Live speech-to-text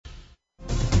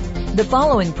The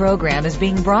following program is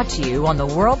being brought to you on the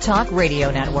World Talk Radio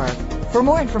Network. For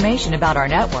more information about our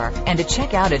network and to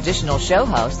check out additional show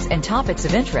hosts and topics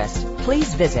of interest,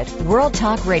 please visit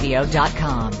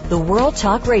worldtalkradio.com. The World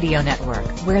Talk Radio Network,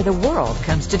 where the world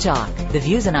comes to talk. The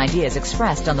views and ideas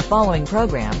expressed on the following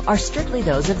program are strictly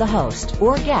those of the host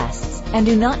or guests and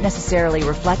do not necessarily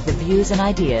reflect the views and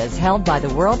ideas held by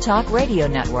the World Talk Radio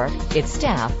Network, its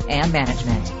staff, and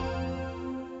management.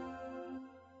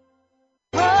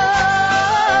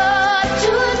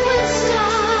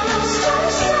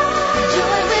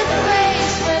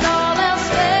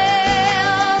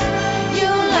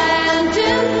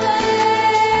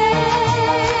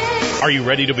 Are you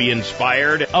ready to be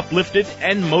inspired, uplifted,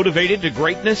 and motivated to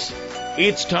greatness?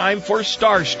 It's time for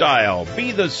Star Style.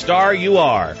 Be the star you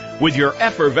are with your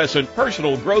effervescent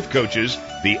personal growth coaches,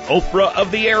 the Oprah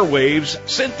of the airwaves,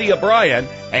 Cynthia Bryan,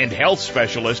 and health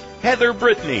specialist Heather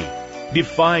Brittany.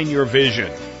 Define your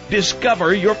vision,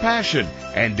 discover your passion,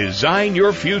 and design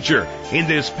your future in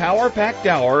this power-packed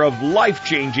hour of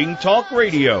life-changing talk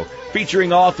radio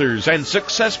featuring authors and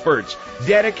successperts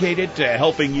dedicated to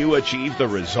helping you achieve the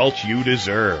results you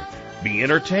deserve. Be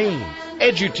entertained,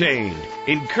 edutained,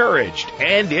 encouraged,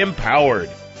 and empowered.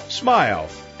 Smile,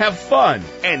 have fun,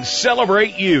 and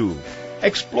celebrate you.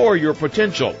 Explore your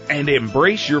potential and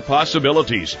embrace your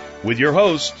possibilities with your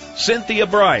hosts, Cynthia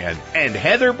Bryan and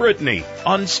Heather Brittany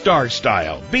on Star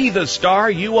Style. Be the star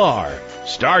you are.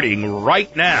 Starting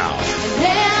right now.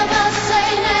 Never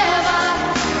say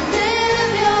never.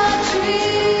 Live your dream.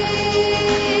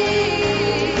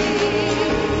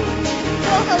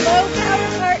 Well, hello, Power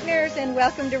Partners, and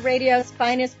welcome to radio's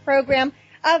finest program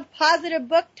of positive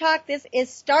book talk. This is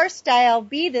Star Style.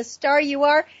 Be the star you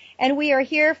are. And we are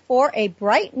here for a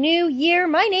bright new year.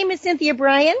 My name is Cynthia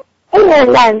Bryan.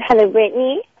 And I'm Heather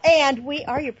Brittany. And we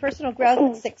are your personal growth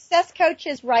and success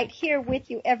coaches right here with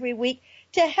you every week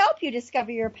to help you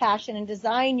discover your passion and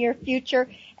design your future.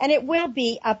 And it will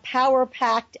be a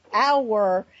power-packed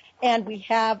hour. And we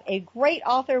have a great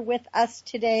author with us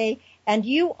today. And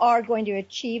you are going to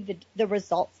achieve the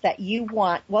results that you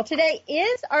want. Well, today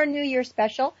is our New Year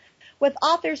special with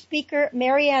author-speaker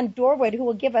Marianne Dorwood, who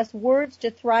will give us words to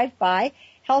thrive by.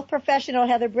 Health professional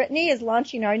Heather Brittany is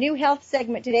launching our new health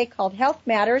segment today called Health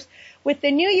Matters with the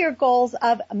New Year goals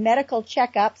of medical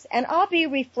checkups, and I'll be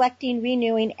reflecting,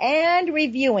 renewing, and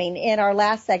reviewing in our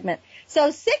last segment.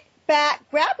 So sit back,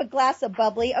 grab a glass of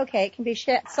bubbly, okay, it can be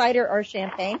cider or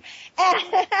champagne,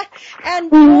 and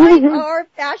join our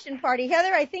fashion party.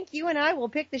 Heather, I think you and I will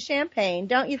pick the champagne,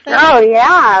 don't you think? Oh,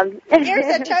 yeah. Here's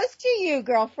a toast to you,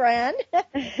 girlfriend.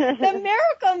 The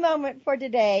miracle moment for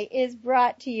today is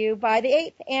brought to you by the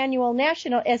 8th Annual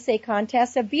National Essay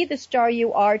Contest of Be the Star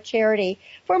You Are charity.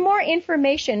 For more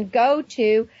information, go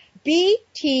to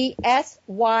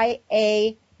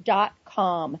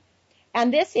btsya.com.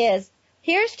 And this is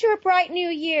here's to a bright new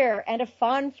year and a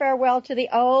fond farewell to the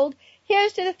old.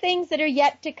 Here's to the things that are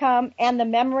yet to come and the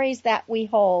memories that we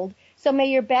hold. So may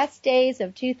your best days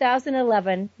of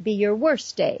 2011 be your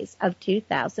worst days of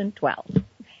 2012.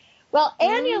 Well,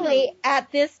 annually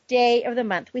at this day of the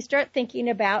month, we start thinking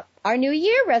about our New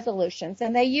Year resolutions,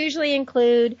 and they usually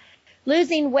include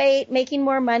losing weight, making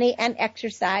more money, and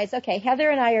exercise. Okay, Heather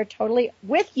and I are totally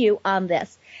with you on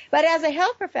this. But as a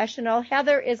health professional,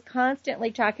 Heather is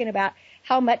constantly talking about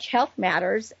how much health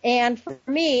matters. And for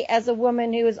me, as a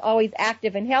woman who is always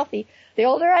active and healthy, the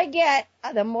older I get,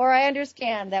 the more I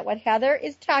understand that what Heather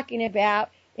is talking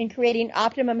about in creating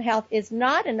optimum health is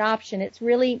not an option. It's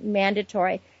really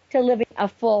mandatory to living a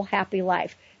full, happy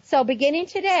life. So beginning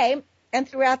today and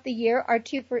throughout the year, our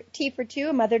Tea for Two,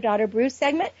 a mother-daughter brew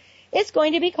segment, is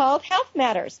going to be called Health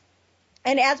Matters.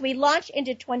 And as we launch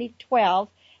into 2012,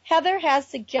 Heather has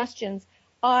suggestions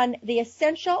on the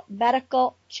essential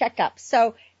medical checkup.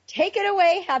 So take it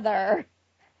away, Heather.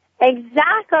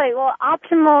 Exactly. Well,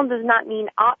 optimal does not mean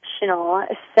optional.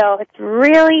 So it's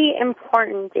really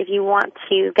important if you want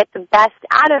to get the best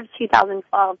out of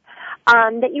 2012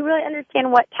 that you really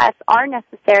understand what tests are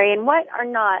necessary and what are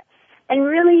not. And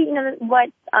really, you know,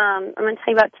 what I'm going to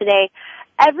tell you about today,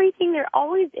 everything, there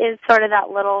always is sort of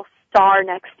that little star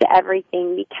next to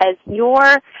everything because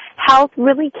your health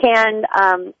really can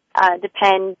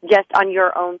depend just on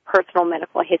your own personal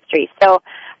medical history. So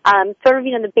sort of,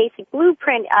 you know, the basic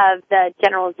blueprint of the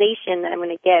generalization that I'm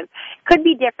going to give could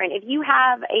be different. If you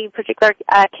have a particular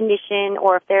condition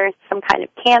or if there's some kind of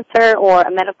cancer or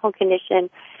a medical condition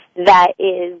that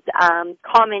is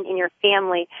common in your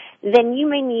family, then you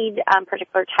may need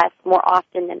particular tests more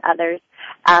often than others.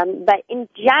 But in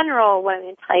general, what I'm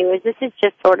going to tell you is this is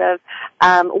just sort of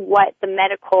what the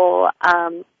medical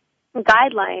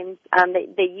guidelines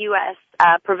that the U.S.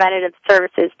 Preventative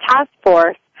Services Task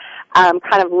Force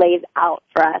kind of lays out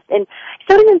for us. And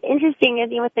something that's interesting is,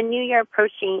 with the new year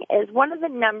approaching, is one of the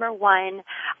number one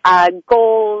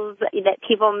goals that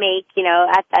people make,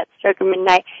 at that stroke of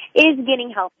midnight is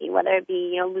getting healthy, whether it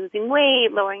be, losing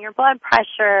weight, lowering your blood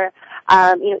pressure,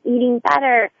 eating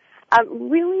better.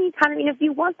 Really kind of, if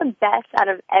you want the best out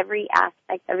of every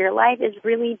aspect of your life, is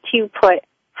really to put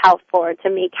health forward, to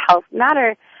make health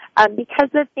matter, because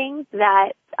the things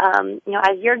that,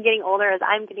 as you're getting older, as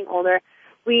I'm getting older,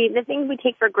 the things we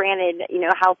take for granted,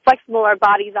 how flexible our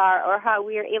bodies are, or how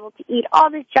we are able to eat all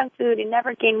this junk food and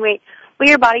never gain weight,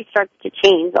 your body starts to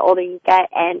change the older you get.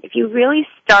 And if you really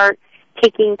start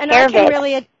taking care of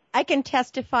it. I can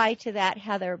testify to that,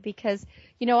 Heather, because,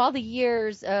 all the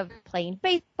years of playing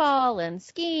baseball and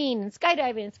skiing and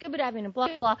skydiving and scuba diving and blah,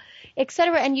 blah, et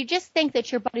cetera, and you just think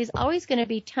that your body's always going to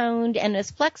be toned and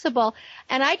as flexible.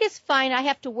 And I just find I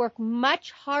have to work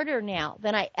much harder now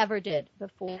than I ever did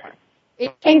before.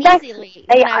 It came easily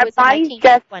when I was our bodies in my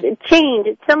just teens. change.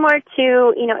 It's similar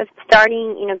to, if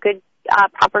starting, good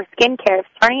proper skincare,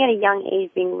 starting at a young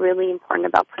age being really important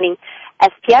about putting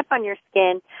SPF on your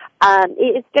skin.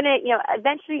 It's going to,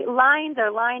 eventually lines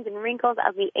and wrinkles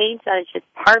as we age. That is just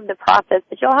part of the process,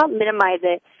 but you'll help minimize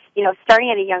it, starting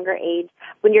at a younger age.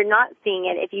 When you're not seeing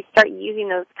it, if you start using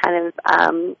those kind of,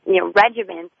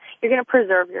 regimens, you're going to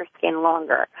preserve your skin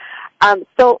longer.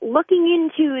 So looking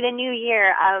into the new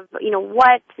year of,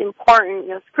 what's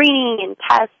important, screening and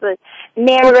tests with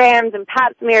mammograms and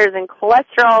pap smears and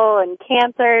cholesterol and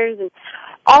cancers and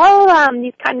all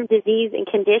these kind of disease and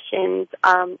conditions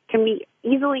can be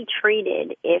easily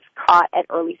treated if caught at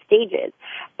early stages.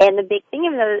 And the big thing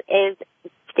of those is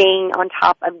staying on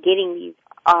top of getting these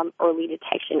early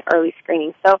detection, early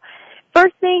screening. So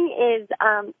first thing is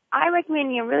I recommend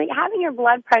really having your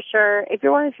blood pressure. If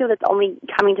you're one of the few that's only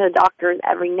coming to the doctors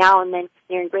every now and then because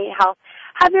you're in great health,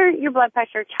 have your blood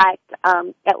pressure checked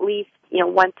at least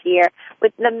once a year.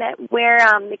 With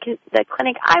the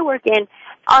clinic I work in,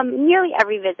 nearly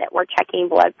every visit we're checking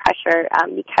blood pressure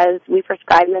because we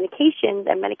prescribe medications,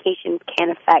 and medications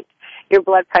can affect your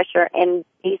blood pressure, and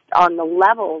based on the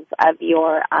levels of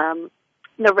your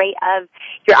the rate of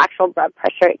your actual blood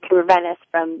pressure, it can prevent us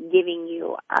from giving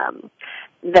you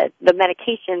the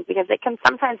medications, because it can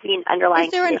sometimes be an underlying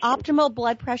Is there condition. an optimal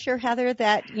blood pressure, Heather,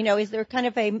 that, is there kind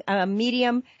of a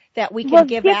medium that we can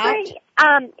give out?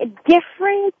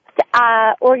 Different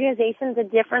organizations and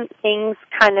different things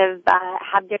kind of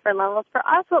have different levels. For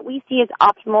us, what we see as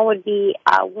optimal would be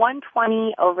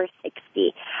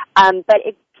 120/60. But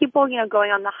if people,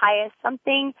 going on the highest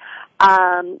something,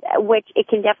 which it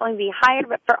can definitely be higher,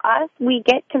 but for us, we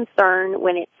get concerned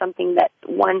when it's something that's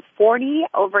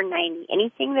 140/90.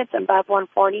 Anything that's above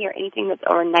 140 or anything that's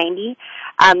over 90,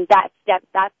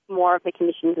 that's more of the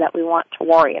conditions that we want to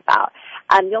worry about.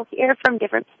 You'll hear from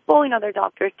different people, their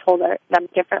doctors told them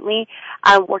differently.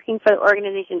 Working for the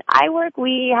organization I work,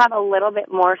 we have a little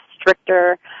bit more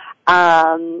stricter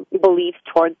beliefs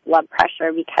towards blood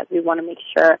pressure, because we want to make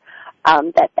sure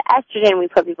that the estrogen we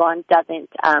put people on doesn't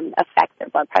affect their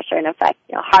blood pressure and affect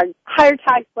heart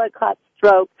attacks, blood clots,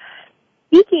 stroke.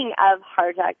 Speaking of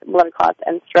heart attacks, blood clots,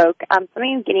 and stroke,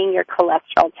 something is getting your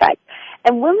cholesterol checked.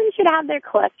 And women should have their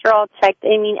cholesterol checked.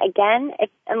 I mean, again,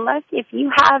 if you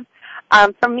have,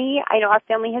 for me, I know our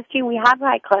family history, we have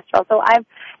high cholesterol, so I've,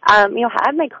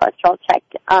 had my cholesterol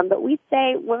checked. But we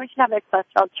say women should have their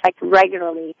cholesterol checked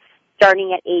regularly,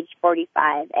 starting at age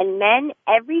 45, and men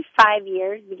every 5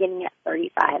 years, beginning at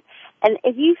 35. And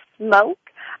if you smoke,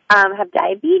 have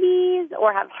diabetes,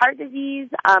 or have heart disease,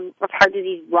 or if heart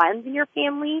disease runs in your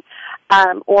family,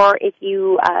 or if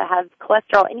you have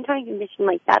cholesterol, any kind of condition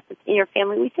like that that's in your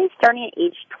family, we say starting at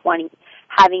age 20,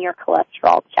 having your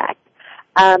cholesterol checked.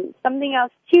 Something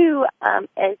else, too,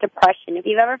 is depression. If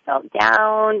you've ever felt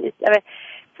down,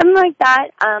 something like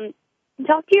that,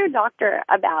 talk to your doctor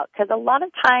about, because a lot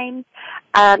of times,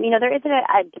 there isn't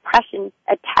a depression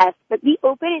test, but be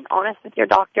open and honest with your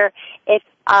doctor if,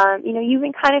 you've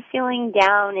been kind of feeling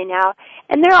down and out.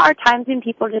 And there are times when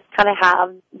people just kind of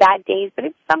have bad days, but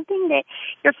it's something that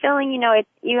you're feeling,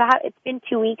 it's been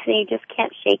 2 weeks and you just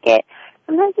can't shake it.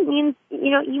 Sometimes it means,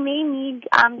 you may need,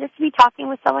 just to be talking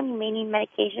with someone, you may need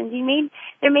medications.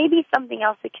 There may be something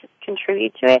else that can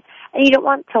contribute to it, and you don't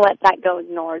want to let that go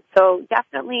ignored. So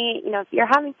definitely, if you're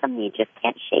having something you just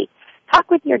can't shake, talk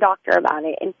with your doctor about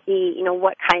it and see,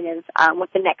 what kind of, what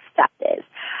the next step is.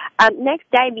 Next,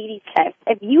 diabetes test.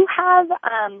 If you have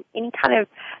any kind of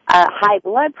high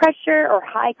blood pressure or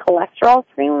high cholesterol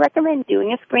screen, we recommend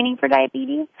doing a screening for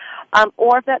diabetes,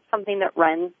 or if that's something that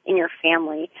runs in your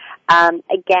family.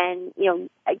 Again,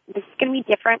 this is going to be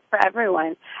different for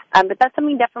everyone, but that's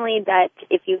something definitely that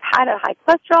if you've had a high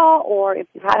cholesterol or if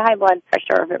you've had high blood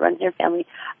pressure or if it runs in your family,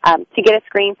 to get a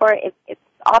screen for it, if it's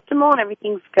optimal and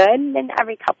everything's good, then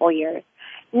every couple of years.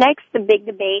 Next, the big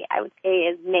debate, I would say,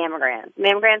 is mammograms.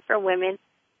 Mammograms for women.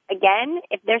 Again,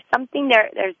 if there's something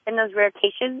there's been those rare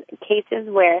cases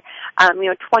where,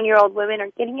 20-year-old women are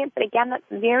getting it, but again, that's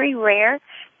very rare.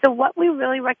 So what we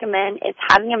really recommend is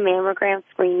having a mammogram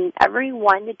screening every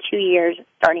 1 to 2 years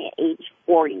starting at age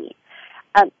 40.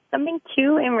 Something,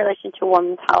 too, in relation to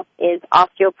women's health is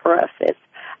osteoporosis.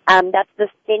 That's the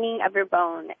thinning of your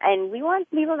bone. And we want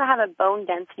people to have a bone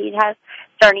density test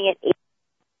starting at age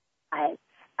 5.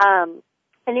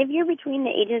 And if you're between the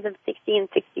ages of 60 and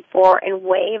 64 and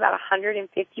weigh about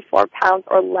 154 pounds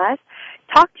or less,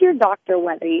 talk to your doctor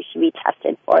whether you should be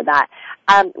tested for that.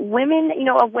 Women,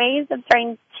 ways of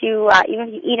starting to, even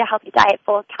if you eat a healthy diet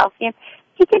full of calcium,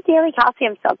 take a daily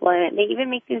calcium supplement. They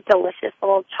even make these delicious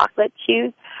little chocolate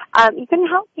chews. You can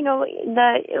help,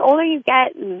 the older you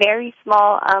get, very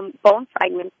small bone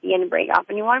fragments begin to break off.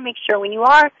 And you want to make sure when you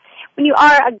are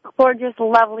a gorgeous,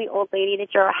 lovely old lady that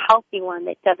you're a healthy one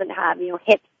that doesn't have,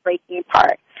 hips breaking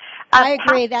apart. I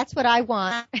agree. That's what I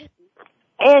want.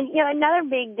 And, another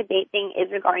big debate thing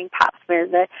is regarding pap smears.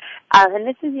 And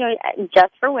this is,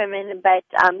 just for women, but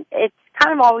it's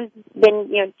kind of always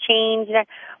been, changed.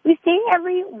 We say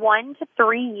every 1 to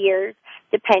 3 years,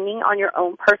 depending on your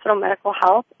own personal medical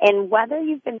health. And whether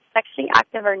you've been sexually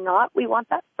active or not, we want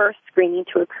that first screening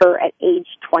to occur at age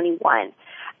 21.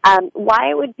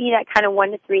 Why it would be that kind of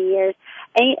 1 to 3 years.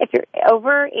 And if you're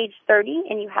over age 30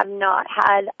 and you have not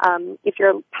had, if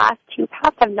your past 2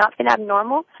 paps have not been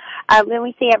abnormal, then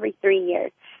we say every 3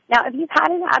 years. Now, if you've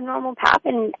had an abnormal pap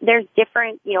and there's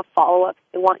different, follow-ups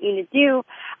they want you to do,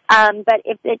 but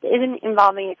if it isn't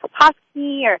involving a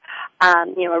colposcopy or,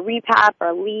 a repap or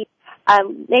a LEEP,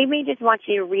 they may just want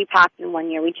you to repap in 1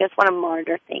 year. We just want to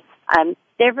monitor things.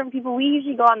 Different people, we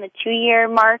usually go on the 2-year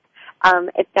mark.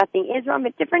 If nothing is wrong,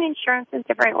 but different insurances,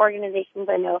 different organizations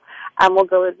I know will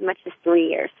go as much as 3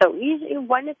 years. So usually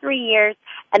 1 to 3 years,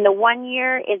 and the 1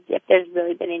 year is if there's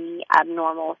really been any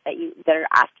abnormals that are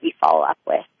asked to be followed up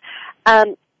with.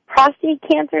 Prostate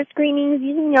cancer screenings,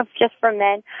 usually just for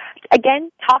men.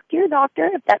 Again, talk to your doctor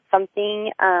if that's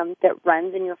something that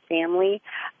runs in your family.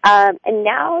 And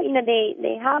now,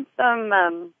 they have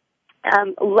some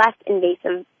less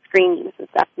invasive screenings and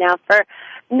stuff now. For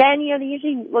men, they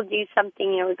usually will do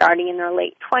something, regarding in their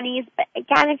late 20s. But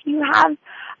again, if you have,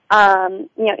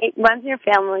 it runs in your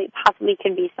family, it possibly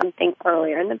could be something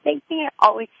earlier. And the big thing I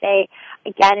always say,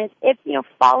 again, is if,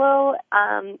 follow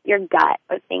your gut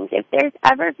with things. If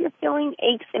you're feeling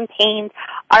aches and pains,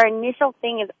 our initial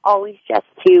thing is always just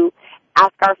to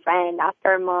ask our friend, ask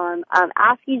our mom,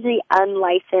 ask usually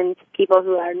unlicensed people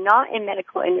who are not in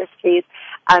medical industries,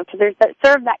 because there's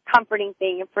sort of that comforting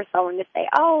thing for someone to say,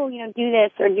 do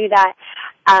this or do that,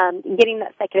 getting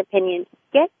that second opinion.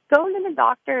 Go to the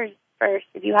doctors first.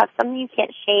 If you have something you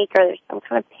can't shake or there's some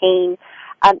kind of pain,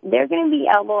 they're going to be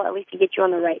able at least to get you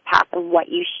on the right path of what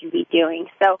you should be doing.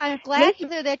 So I'm glad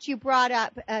that you brought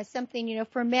up something,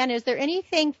 for men. Is there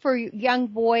anything for young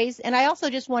boys? And I also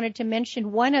just wanted to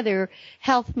mention one other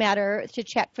health matter to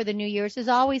check for the New Year's is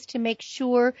always to make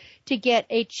sure to get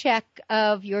a check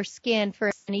of your skin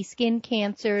for any skin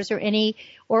cancers or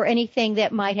anything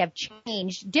that might have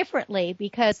changed differently,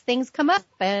 because things come up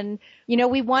and,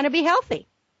 we want to be healthy.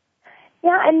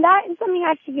 Yeah, and that is something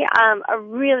actually a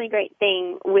really great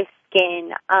thing with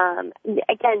skin.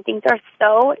 Again, things are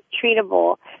so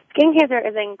treatable. Skin cancer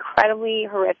is incredibly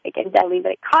horrific and deadly,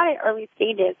 but it caught at early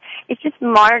stages. It's just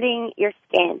monitoring your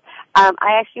skin.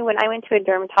 When I went to a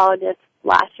dermatologist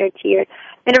last year, 2 years,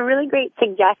 did a really great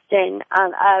suggestion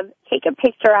of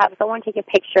have someone take a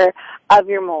picture of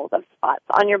your moles, of spots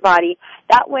on your body.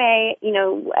 That way,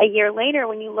 a year later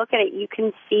when you look at it, you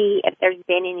can see if there's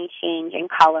been any change in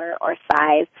color or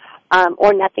size,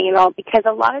 or nothing at all, because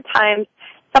a lot of times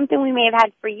something we may have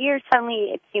had for years,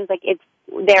 suddenly it seems like it's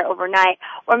there overnight,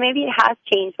 or maybe it has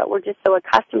changed, but we're just so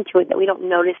accustomed to it that we don't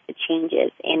notice the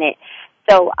changes in it.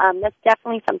 So that's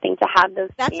definitely something to have those.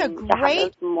 That's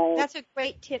a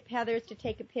great tip, Heather, is to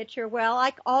take a picture. Well,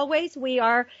 like always, we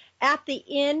are at the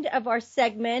end of our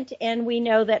segment, and we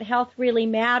know that health really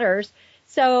matters.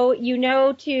 So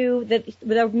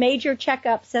the major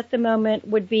checkups at the moment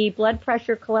would be blood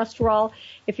pressure, cholesterol,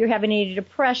 if you're having any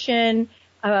depression.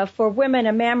 For women,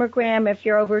 a mammogram if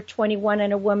you're over 21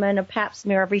 and a woman, a pap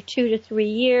smear every 2 to 3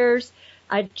 years.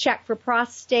 A check for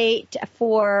prostate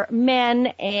for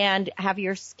men, and have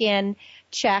your skin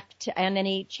checked and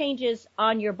any changes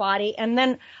on your body. And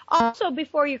then also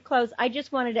before you close, I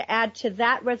just wanted to add to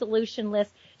that resolution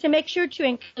list to make sure to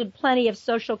include plenty of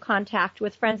social contact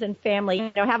with friends and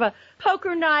family. Have a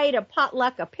poker night, a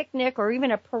potluck, a picnic, or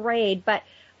even a parade. But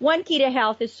one key to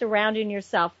health is surrounding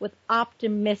yourself with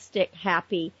optimistic,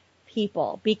 happy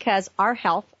people, because our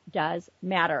health does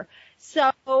matter.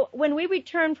 So when we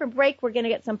return from break, we're going to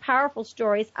get some powerful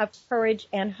stories of courage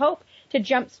and hope to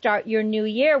jumpstart your new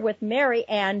year with Mary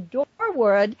Ann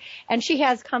Dorwood. And she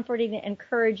has comforting and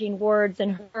encouraging words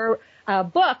in her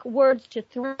book, Words to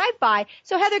Thrive By.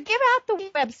 So, Heather, give out the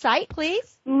website,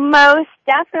 please. Most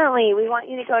definitely. We want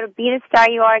you to go to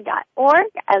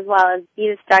BeTheStarYouAre.org as well as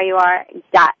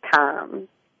BeTheStarYouAre.com.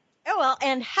 Oh, well,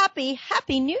 and happy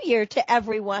New Year to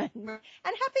everyone. And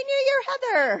Happy New Year,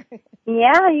 Heather.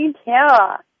 Yeah, you too.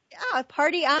 Yeah,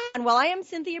 party on. Well, I am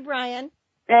Cynthia Bryan.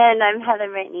 And I'm Heather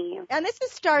Brittany. And this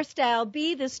is Star Style.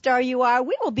 Be the star you are.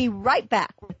 We will be right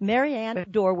back with Mary Ann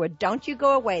Dorwood. Don't you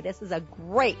go away. This is a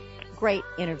great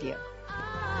interview.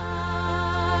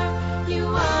 You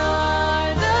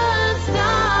are the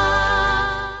star.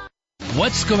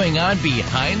 What's going on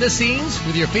behind the scenes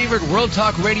with your favorite World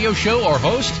Talk Radio show or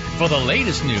host? For the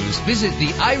latest news, visit the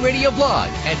iRadio blog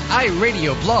at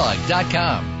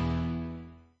iradioblog.com.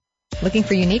 Looking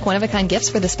for unique, one-of-a-kind gifts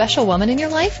for the special woman in your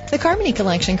life? The Carmony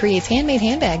Collection creates handmade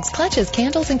handbags, clutches,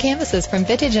 candles, and canvases from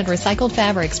vintage and recycled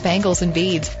fabrics, bangles, and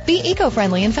beads. Be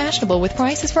eco-friendly and fashionable with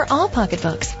prices for all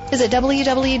pocketbooks. Visit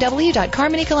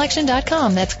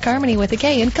www.carmonycollection.com. That's Carmony with a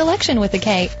K and Collection with a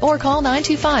K. Or call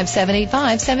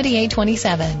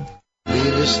 925-785-7827. Be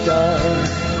the star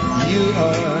you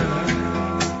are.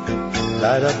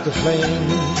 Light up the flame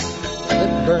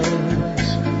that burns.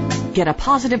 Get a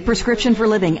positive prescription for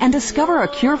living and discover a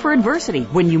cure for adversity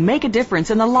when you make a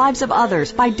difference in the lives of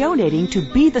others by donating to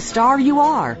Be the Star You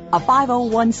Are, a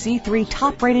 501c3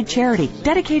 top-rated charity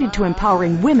dedicated to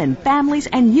empowering women, families,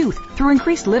 and youth through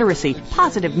increased literacy,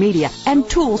 positive media, and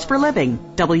tools for living.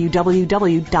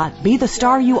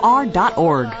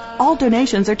 www.BeTheStarYouAre.org. All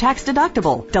donations are tax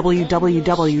deductible.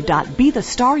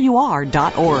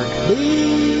 www.BeTheStarYouAre.org.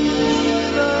 Be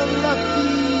the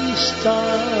lucky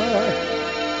star you are.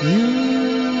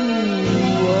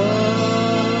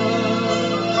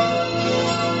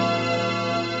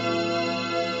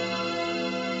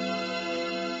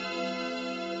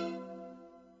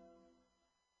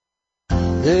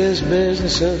 This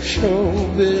business of show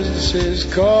business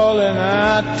is calling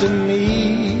out to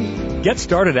me. Get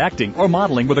started acting or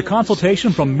modeling with a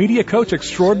consultation from media coach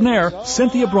extraordinaire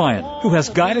Cynthia Bryan, who has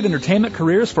guided entertainment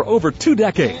careers for over 2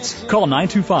 decades. Call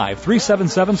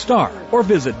 925-377-STAR or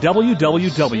visit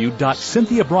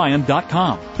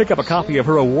www.cynthiabryan.com. Pick up a copy of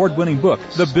her award-winning book,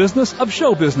 The Business of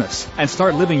Show Business, and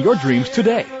start living your dreams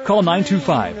today. Call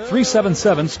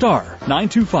 925-377-STAR.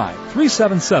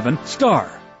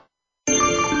 925-377-STAR.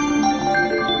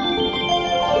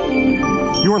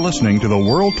 You're listening to the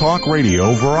World Talk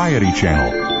Radio Variety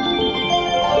Channel.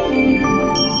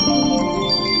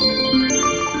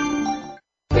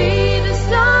 Be the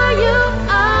star you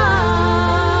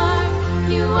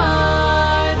are. You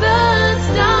are the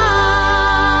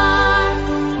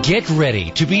star. Get ready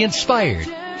to be inspired,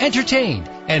 entertained,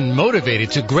 and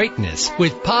motivated to greatness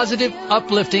with positive,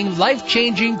 uplifting,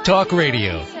 life-changing talk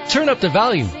radio. Turn up the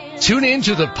volume. Tune in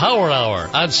to the Power Hour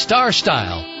on Star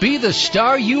Style. Be the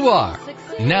star you are.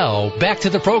 Now, back to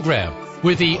the program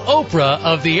with the Oprah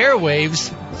of the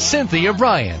airwaves, Cynthia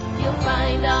Bryan.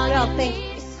 Well, thank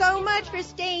you so much for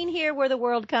staying here where the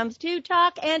world comes to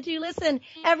talk and to listen.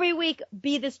 Every week,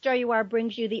 Be the Star You Are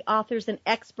brings you the authors and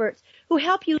experts who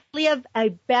help you live a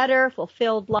better,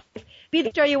 fulfilled life. Be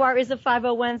the Star You Are is a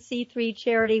 501c3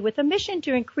 charity with a mission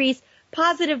to increase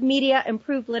positive media,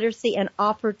 improve literacy, and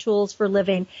offer tools for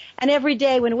living. And every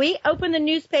day when we open the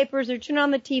newspapers or turn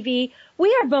on the TV,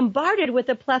 we are bombarded with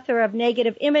a plethora of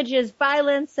negative images,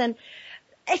 violence, and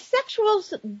sexual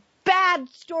bad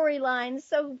storylines.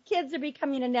 So kids are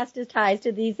becoming anesthetized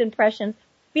to these impressions.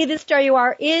 Be the Star You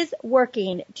Are is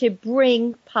working to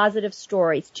bring positive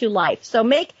stories to life. So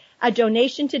make a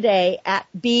donation today at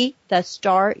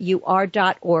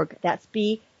BeTheStarYouAre.org. That's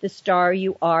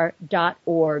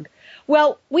BeTheStarYouAre.org.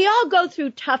 Well, we all go through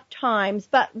tough times,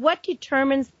 but what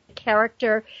determines the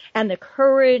character and the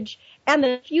courage and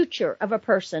the future of a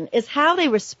person is how they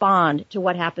respond to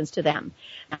what happens to them.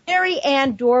 Mary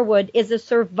Ann Dorwood is a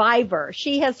survivor.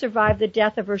 She has survived the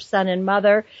death of her son and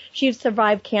mother. She's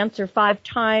survived cancer 5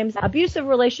 times, abusive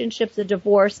relationships, a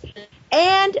divorce,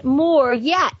 and more.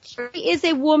 Yet, she is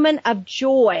a woman of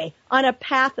joy on a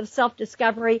path of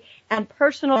self-discovery and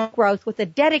personal growth with a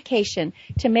dedication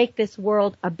to make this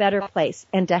world a better place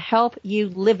and to help you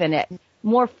live in it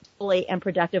more fully and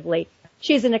productively.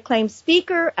 She's an acclaimed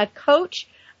speaker, a coach,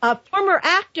 a former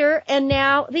actor, and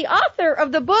now the author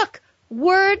of the book,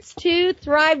 Words to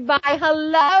Thrive By.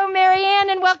 Hello, Mary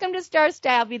Ann, and welcome to Star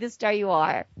Style. Be the star you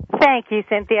are. Thank you,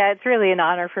 Cynthia. It's really an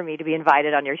honor for me to be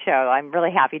invited on your show. I'm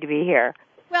really happy to be here.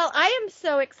 Well, I am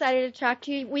so excited to talk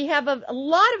to you. We have a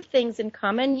lot of things in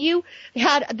common. You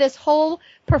had this whole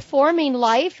performing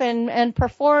life and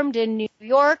performed in New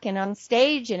York and on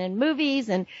stage and in movies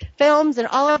and films and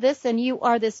all of this, and you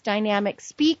are this dynamic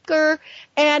speaker.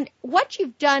 And what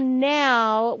you've done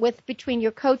now with between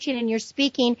your coaching and your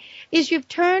speaking is you've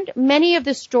turned many of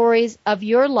the stories of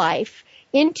your life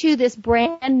into this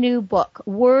brand new book,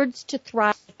 Words to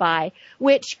Thrive By,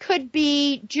 which could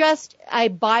be just a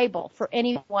Bible for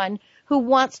anyone who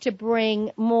wants to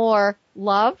bring more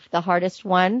love, the hardest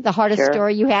Sure.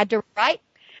 story you had to write,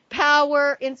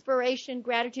 power, inspiration,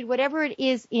 gratitude, whatever it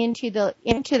is into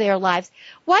their lives.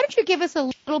 Why don't you give us a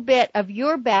little bit of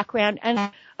your background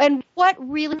and what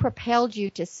really propelled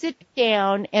you to sit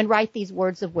down and write these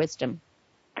words of wisdom?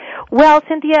 Well,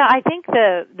 Cynthia, I think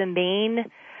the main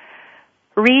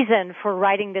reason for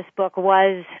writing this book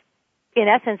was, in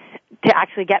essence, to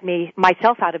actually get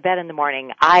myself out of bed in the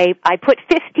morning. I put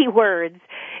 50 words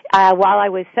while I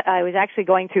was actually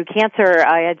going through cancer.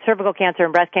 I had cervical cancer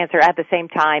and breast cancer at the same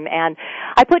time, and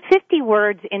I put 50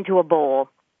 words into a bowl,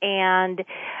 and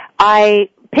I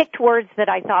picked words that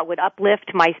I thought would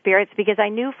uplift my spirits because I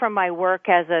knew from my work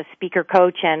as a speaker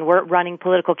coach and running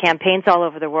political campaigns all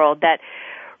over the world that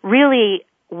really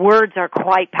words are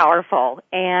quite powerful,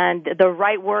 and the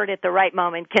right word at the right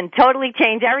moment can totally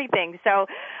change everything. So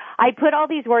I put all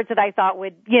these words that I thought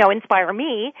would, inspire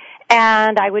me,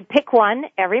 and I would pick one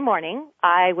every morning.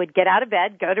 I would get out of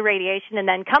bed, go to radiation, and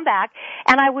then come back,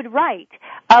 and I would write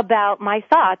about my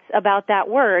thoughts about that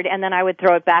word, and then I would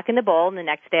throw it back in the bowl, and the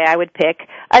next day I would pick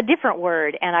a different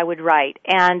word, and I would write.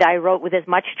 And I wrote with as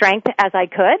much strength as I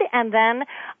could, and then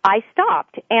I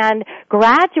stopped. And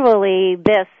gradually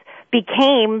this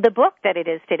became the book that it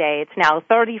is today. It's now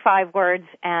 35 words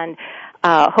and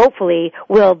hopefully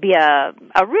will be a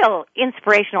real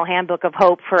inspirational handbook of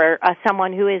hope for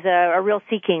someone who is a real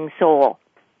seeking soul.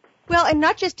 Well, and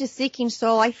not just a seeking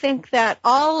soul. I think that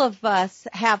all of us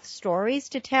have stories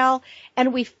to tell,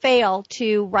 and we fail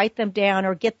to write them down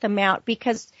or get them out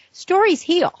because stories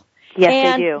heal.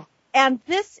 Yes, they do. And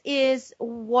this is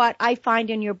what I find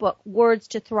in your book, Words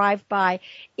to Thrive By,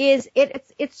 is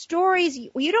it's stories.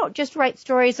 You don't just write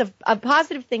stories of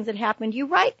positive things that happened. You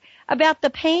write about the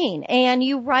pain, and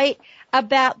you write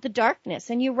about the darkness,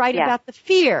 and you write about the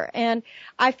fear. And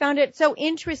I found it so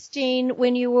interesting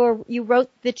when you wrote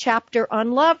the chapter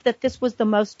on love that this was the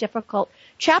most difficult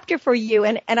chapter for you.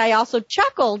 And I also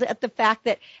chuckled at the fact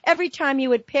that every time you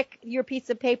would pick your piece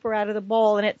of paper out of the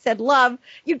bowl and it said love,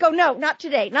 you'd go, no, not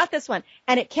today, not this one.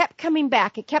 And it kept coming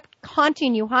back. It kept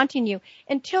haunting you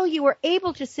until you were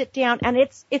able to sit down. And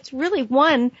it's really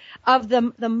one of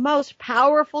the most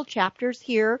powerful chapters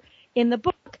here in the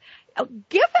book.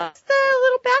 Give us the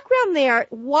little background there.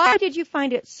 Why did you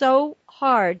find it so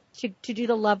hard to do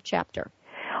the love chapter?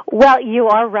 Well, you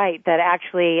are right that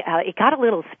actually it got a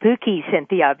little spooky,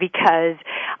 Cynthia, because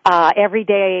every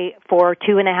day for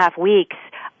 2.5 weeks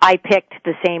I picked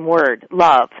the same word,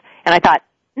 love. And I thought,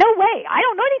 no way, I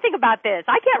don't know anything about this.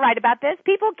 I can't write about this.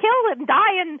 People kill and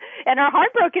die and are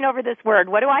heartbroken over this word.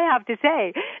 What do I have to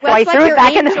say? Well, so I threw it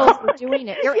back in the angels were doing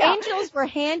it. Your angels were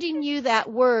handing you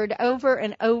that word over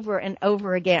and over and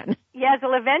over again. Yes,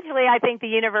 well, eventually I think the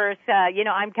universe,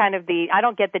 I'm kind of I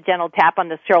don't get the gentle tap on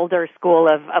the shoulder school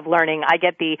of learning. I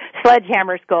get the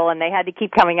sledgehammer school, and they had to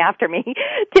keep coming after me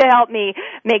to help me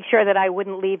make sure that I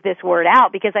wouldn't leave this word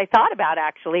out, because I thought about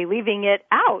actually leaving it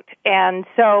out. And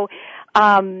so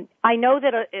I know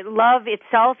that love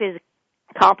itself is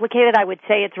complicated. I would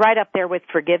say it's right up there with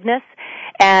forgiveness.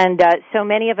 And so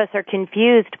many of us are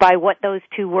confused by what those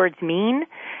two words mean.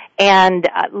 And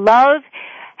love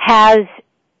has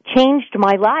changed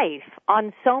my life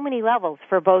on so many levels,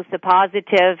 for both the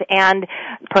positive and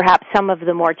perhaps some of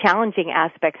the more challenging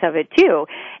aspects of it too.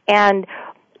 And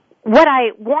what I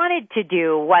wanted to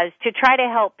do was to try to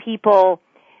help people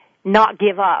not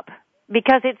give up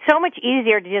because it's so much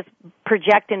easier to just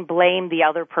project and blame the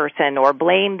other person or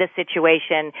blame the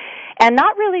situation and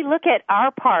not really look at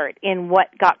our part in what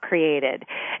got created.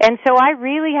 And so I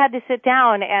really had to sit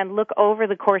down and look over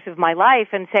the course of my life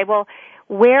and say, well,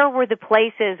 where were the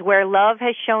places where love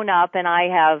has shown up and I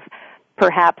have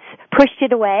perhaps pushed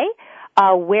it away?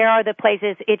 Where are the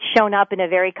places it's shown up in a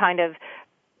very kind of,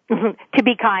 to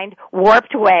be kind,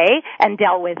 warped way and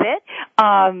dealt with it?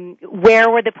 Where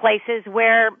were the places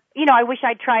where, I wish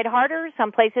I'd tried harder?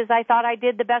 Some places I thought I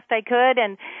did the best I could,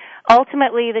 and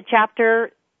ultimately the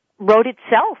chapter wrote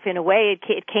itself in a way.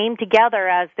 It came together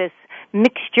as this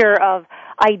mixture of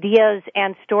ideas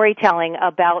and storytelling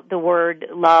about the word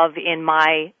love in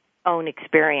my own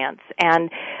experience. And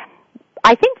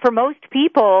I think for most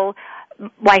people,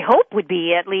 my hope would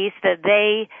be at least that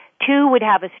they too would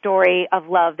have a story of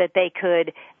love that they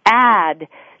could add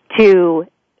to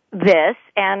this,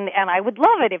 and I would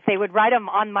love it if they would write them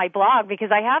on my blog,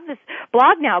 because I have this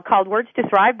blog now called Words to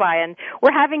Thrive By, and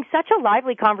we're having such a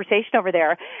lively conversation over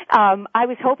there. I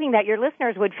was hoping that your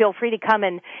listeners would feel free to come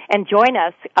and join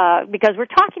us, because we're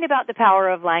talking about the power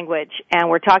of language, and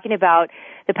we're talking about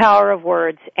the power of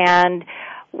words, and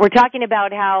we're talking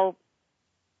about how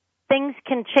things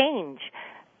can change,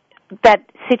 that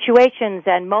situations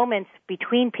and moments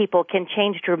between people can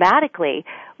change dramatically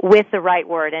with the right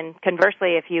word. And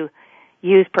conversely, if you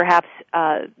use perhaps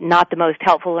not the most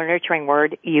helpful or nurturing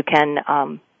word, you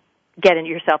can get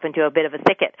yourself into a bit of a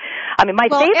thicket. I mean, my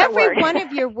favorite word. Every one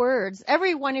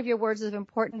of your words is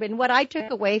important. And what I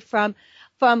took away from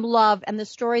love and the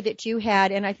story that you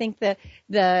had, and I think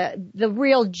the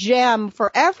real gem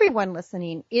for everyone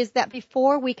listening is that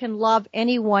before we can love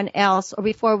anyone else or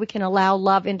before we can allow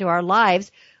love into our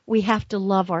lives, we have to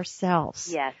love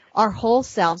ourselves. Yes. Our whole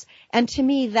selves. And to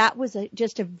me, that was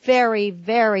just a very,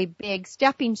 very big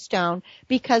stepping stone,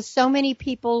 because so many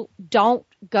people don't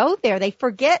go there. They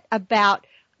forget about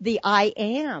the I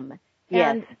am. Yes.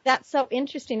 And that's so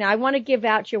interesting. I want to give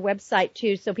out your website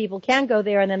too, so people can go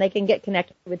there and then they can get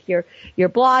connected with your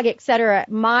blog, etc.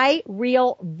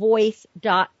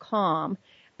 myrealvoice.com.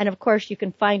 And of course, you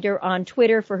can find her on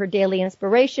Twitter for her daily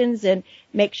inspirations, and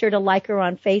make sure to like her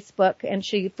on Facebook and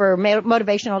for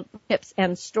motivational tips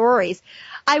and stories.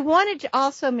 I wanted to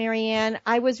also, Marianne,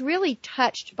 I was really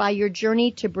touched by your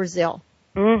journey to Brazil.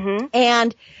 Mm-hmm.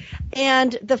 And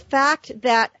the fact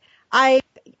that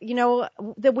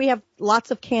that we have lots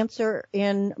of cancer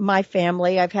in my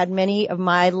family. I've had many of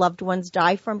my loved ones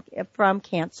die from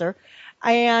cancer.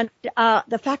 And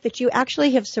the fact that you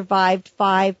actually have survived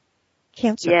 5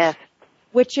 cancers. Yes.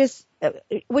 Which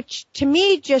to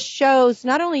me just shows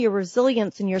not only your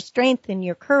resilience and your strength and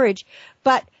your courage,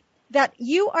 but that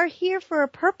you are here for a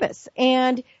purpose,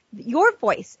 and your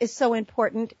voice is so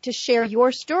important to share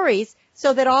your stories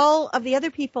so that all of the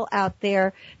other people out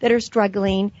there that are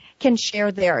struggling can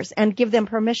share theirs and give them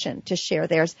permission to share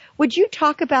theirs. Would you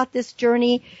talk about this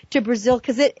journey to Brazil?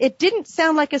 Because it didn't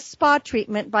sound like a spa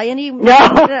treatment by any means. No,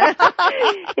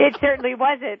 it certainly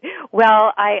wasn't.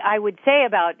 Well, I would say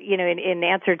about, in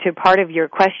answer to part of your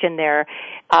question there,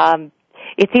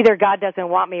 it's either God doesn't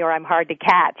want me or I'm hard to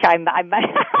catch. I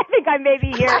think I may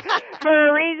be here for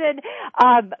a reason.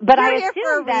 But I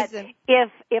assume that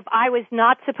if I was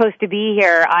not supposed to be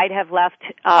here, I'd have left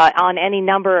on any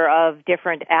number of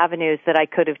different avenues that I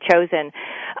could have chosen.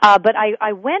 But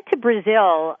I went to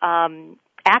Brazil.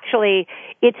 Actually,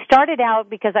 it started out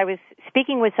because I was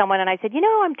speaking with someone and I said,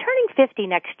 I'm turning 50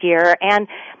 next year, and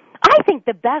I think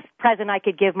the best present I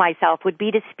could give myself would be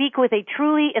to speak with a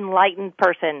truly enlightened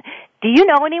person. Do you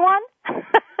know anyone?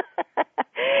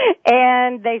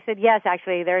 And they said, yes,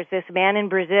 actually, there's this man in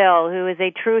Brazil who is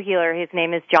a true healer. His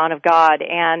name is John of God,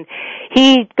 and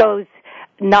he goes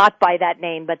not by that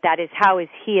name, but that is how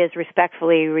he is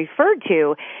respectfully referred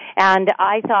to. And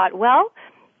I thought, well,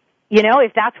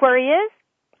 if that's where he is,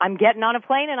 I'm getting on a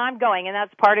plane and I'm going, and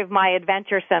that's part of my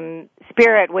adventuresome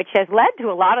spirit, which has led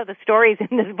to a lot of the stories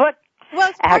in this book. Well,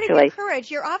 it's part of your courage.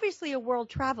 You're obviously a world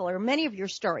traveler. Many of your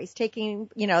stories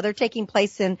they're taking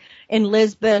place in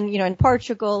Lisbon, in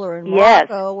Portugal or in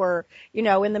Morocco or,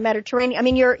 in the Mediterranean. I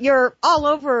mean, you're all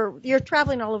over, you're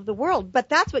traveling all over the world, but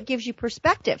that's what gives you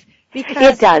perspective.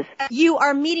 Because it does. You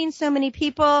are meeting so many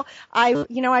people. I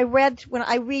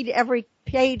read every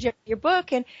page of your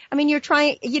book, and I mean, you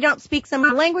don't speak some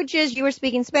languages. You were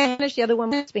speaking Spanish, the other one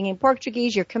was speaking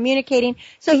Portuguese. You're communicating.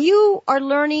 So you are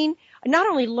not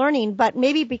only learning, but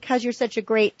maybe because you're such a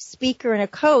great speaker and a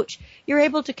coach, you're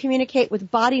able to communicate with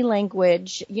body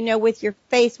language, with your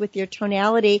face, with your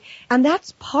tonality. And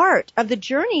that's part of the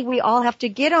journey we all have to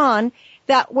get on,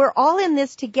 that we're all in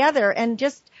this together, and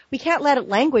we can't let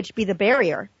language be the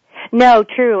barrier. No,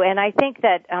 true. And I think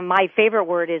that my favorite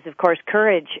word is, of course,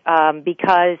 courage,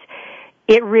 because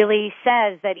it really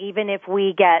says that even if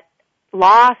we get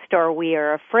lost or we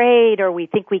are afraid or we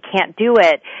think we can't do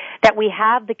it, that we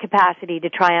have the capacity to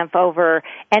triumph over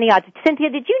any odds. Cynthia,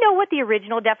 did you know what the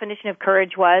original definition of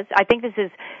courage was? I think this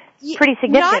is pretty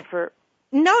significant for...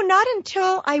 No, not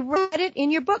until I read it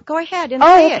in your book. Go ahead and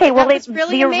say it. Okay. Well, it's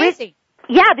really amazing.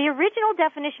 Yeah, the original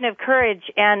definition of courage,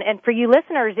 and for you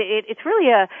listeners, it's really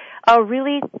a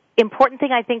really important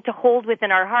thing, I think, to hold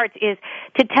within our hearts, is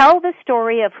to tell the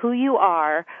story of who you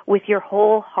are with your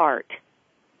whole heart.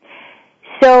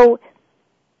 So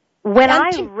when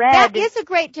I read... That is a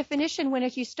great definition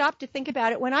if you stop to think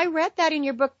about it. When I read that in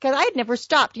your book, because I had never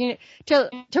stopped to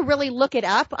really look it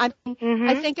up, I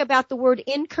think about the word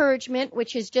encouragement,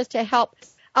 which is just to help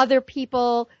other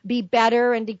people be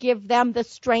better and to give them the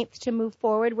strength to move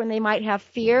forward when they might have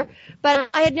fear. But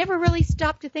I had never really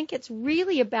stopped to think it's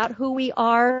really about who we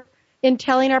are in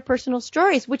telling our personal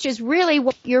stories, which is really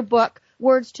what your book,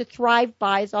 Words to Thrive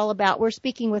By, is all about. We're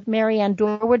speaking with Marianne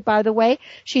Dorwood, by the way.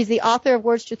 She's the author of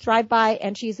Words to Thrive By,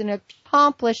 and she's an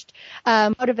accomplished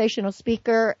motivational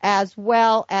speaker as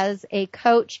well as a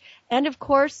coach and, of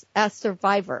course, a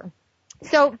survivor.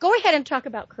 So go ahead and talk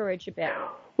about courage a bit.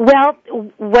 Well,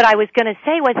 what I was going to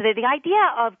say was that the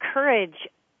idea of courage,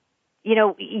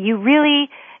 you really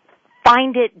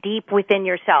find it deep within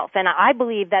yourself. And I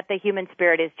believe that the human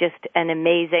spirit is just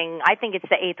I think it's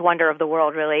the eighth wonder of the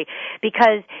world, really,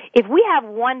 because if we have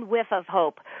one whiff of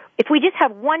hope, if we just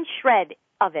have one shred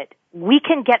of it, we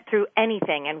can get through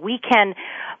anything, and we can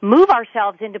move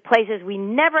ourselves into places we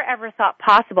never ever thought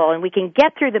possible, and we can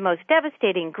get through the most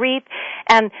devastating grief.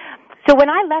 And so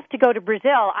when I left to go to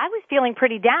Brazil, I was feeling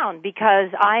pretty down because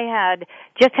I had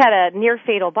just had a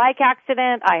near-fatal bike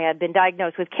accident. I had been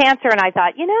diagnosed with cancer, and I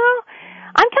thought,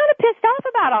 I'm kind of pissed off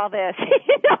about all this.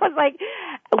 I was like,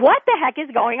 what the heck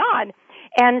is going on?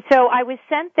 And so I was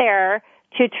sent there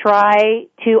to try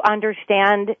to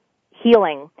understand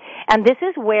healing. And this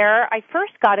is where I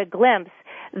first got a glimpse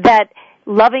that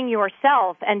loving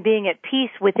yourself and being at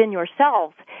peace within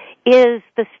yourself is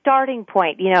the starting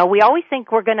point. We always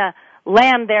think we're going to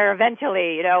land there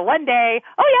eventually, one day,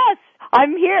 oh yes,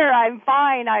 I'm here, I'm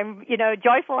fine, I'm,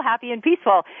 joyful, happy, and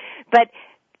peaceful. But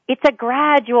it's a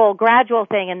gradual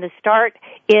thing, and the start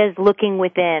is looking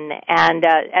within. And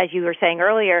as you were saying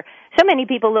earlier, so many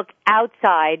people look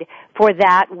outside for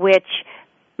that which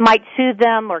might soothe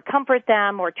them or comfort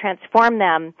them or transform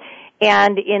them.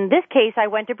 And in this case, I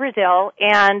went to Brazil,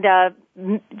 and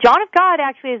John of God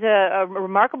actually is a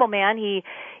remarkable man.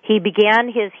 He began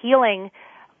his healing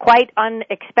quite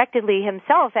unexpectedly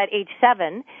himself at age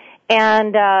 7,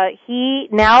 and he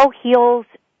now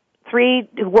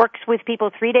works with people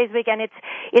 3 days a week, and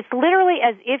it's literally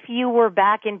as if you were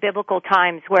back in biblical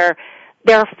times where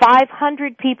there are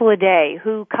 500 people a day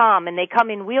who come, and they come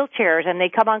in wheelchairs, and they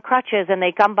come on crutches, and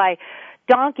they come by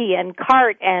donkey and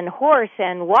cart and horse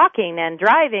and walking and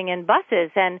driving and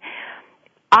buses, and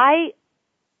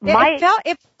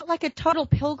it felt like a total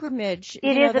pilgrimage.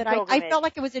 It is a pilgrimage. I felt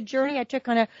like it was a journey I took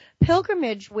on a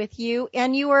pilgrimage with you,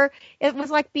 and it was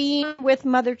like being with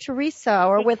Mother Teresa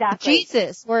or with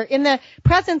Jesus, or in the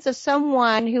presence of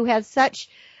someone who has such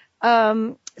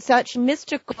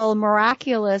mystical,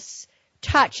 miraculous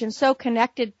touch and so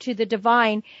connected to the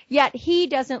divine, yet he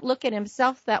doesn't look at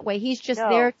himself that way. He's just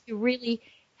there to really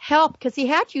help, because he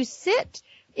had you sit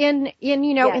in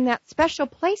that special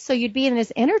place so you'd be in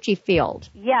this energy field.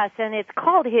 Yes, and it's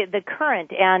called the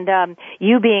current. And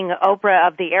you being Oprah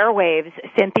of the airwaves,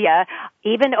 Cynthia,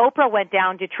 even Oprah went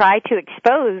down to try to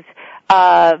expose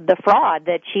the fraud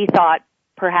that she thought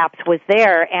perhaps was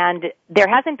there, and there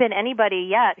hasn't been anybody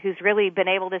yet who's really been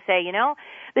able to say,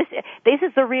 this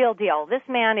is the real deal. This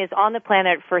man is on the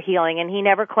planet for healing, and he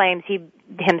never claims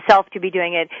himself to be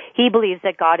doing it. He believes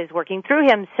that God is working through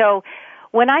him. So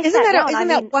when I isn't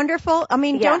that wonderful? I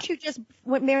mean, don't you just,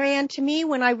 Marianne, to me,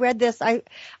 when I read this, I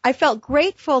felt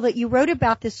grateful that you wrote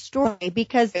about this story,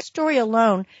 because the story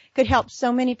alone could help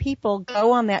so many people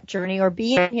go on that journey or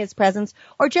be in his presence,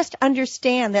 or just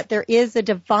understand that there is a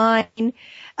divine,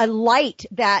 a light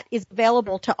that is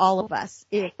available to all of us.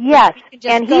 Yes,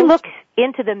 and he looks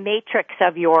into the matrix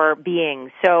of your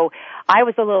being. So I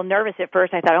was a little nervous at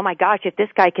first. I thought, oh my gosh, if this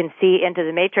guy can see into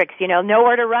the matrix,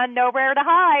 nowhere to run, nowhere to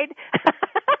hide.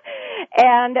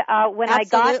 And when I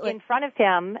got in front of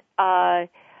him,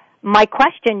 my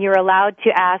question, you're allowed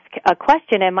to ask a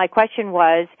question, and my question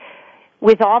was,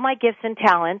 with all my gifts and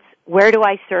talents, where do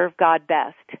I serve God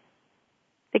best?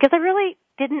 Because I really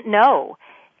didn't know.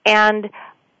 And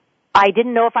I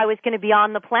didn't know if I was going to be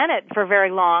on the planet for very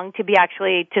long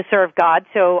to serve God.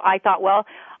 So I thought, well,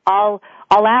 I'll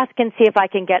ask and see if I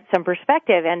can get some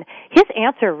perspective. And his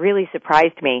answer really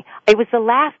surprised me. It was the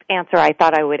last answer I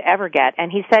thought I would ever get,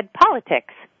 and he said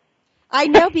politics. I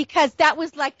know, because that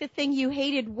was like the thing you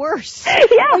hated worse.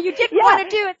 Yeah, or you didn't want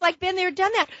to do. It's like been there,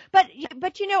 done that.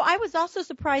 But you know, I was also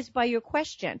surprised by your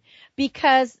question,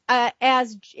 because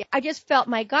as I just felt,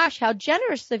 my gosh, how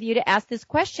generous of you to ask this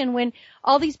question when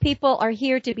all these people are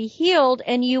here to be healed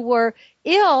and you were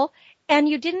ill, and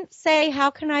you didn't say, how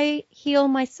can I heal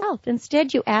myself?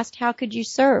 Instead, you asked, how could you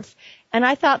serve? And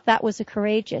I thought those were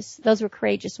courageous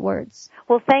words.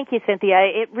 Well, thank you, Cynthia.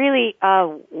 It really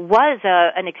was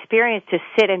an experience to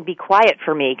sit and be quiet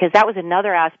for me, because that was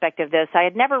another aspect of this. I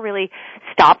had never really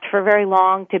stopped for very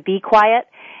long to be quiet.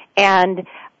 And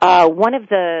one of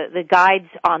the guides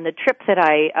on the trip that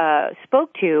I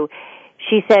spoke to,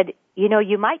 she said, you know,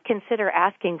 you might consider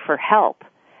asking for help,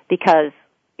 because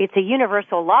it's a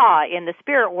universal law in the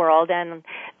spirit world, and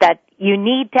that you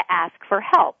need to ask for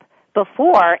help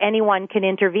before anyone can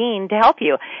intervene to help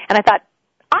you. And I thought,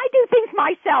 I do things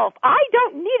myself. I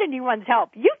don't need anyone's help.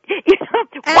 What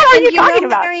are you talking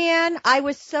about? Marianne, I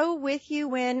was so with you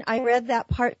when I read that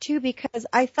part too, because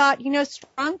I thought, you know,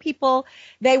 strong people,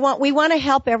 we want to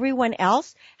help everyone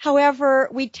else. However,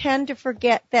 we tend to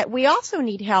forget that we also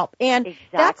need help. And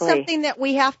that's something that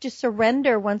we have to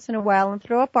surrender once in a while and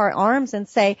throw up our arms and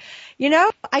say, you know,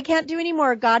 I can't do any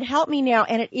more. God, help me now.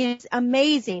 And it is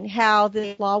amazing how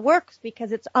the law works,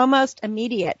 because it's almost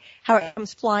immediate how it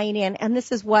comes flying in. And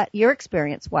this is what your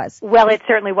experience was. Well, it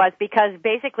certainly was, because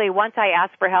basically once I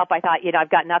asked for help, I thought, you know, I've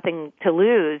got nothing to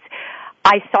lose.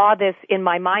 I saw this in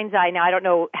my mind's eye. Now, I don't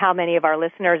know how many of our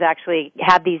listeners actually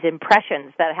have these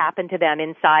impressions that happen to them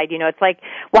inside. You know, it's like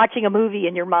watching a movie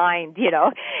in your mind, you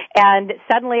know. And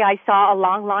suddenly I saw a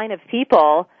long line of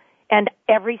people, and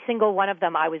every single one of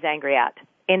them I was angry at.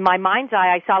 In my mind's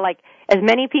eye, I saw like as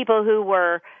many people who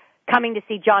were coming to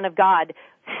see John of God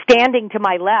standing to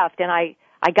my left, and I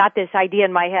got this idea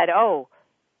in my head, oh,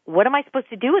 what am I supposed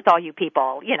to do with all you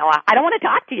people? You know, I don't want to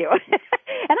talk to you.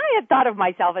 And I had thought of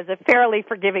myself as a fairly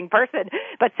forgiving person,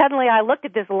 but suddenly I looked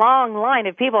at this long line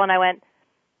of people and I went,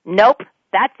 nope,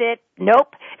 that's it,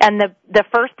 nope. And the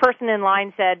first person in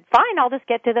line said, fine, I'll just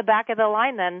get to the back of the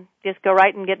line then, just go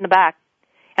right and get in the back.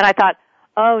 And I thought,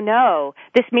 oh no,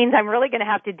 this means I'm really going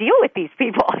to have to deal with these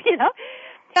people, you know?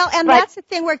 Well, and that's the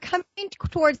thing. We're coming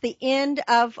towards the end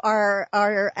of our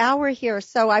hour here,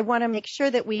 so I want to make sure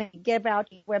that we give out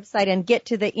the website and get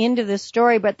to the end of the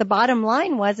story. But the bottom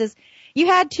line is you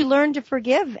had to learn to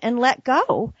forgive and let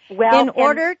go in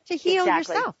order to heal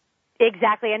yourself.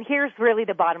 Exactly. And here's really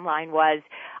the bottom line was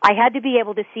I had to be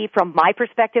able to see from my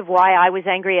perspective why I was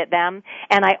angry at them,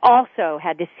 and I also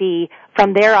had to see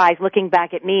from their eyes looking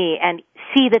back at me and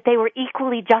see that they were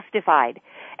equally justified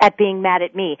at being mad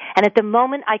at me. And at the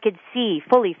moment I could see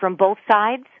fully from both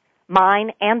sides,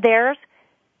 mine and theirs,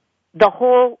 the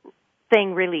whole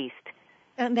thing released.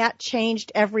 And that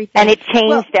changed everything. And it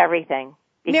changed everything.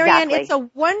 Exactly. Marianne, it's a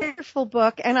wonderful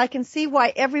book, and I can see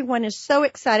why everyone is so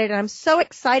excited. I'm so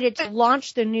excited to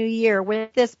launch the new year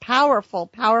with this powerful,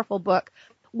 powerful book,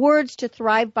 Words to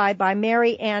Thrive by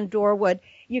Mary Ann Dorwood.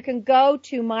 You can go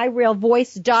to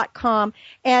myrealvoice.com,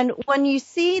 and when you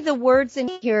see the words in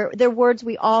here, they're words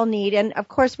we all need. And of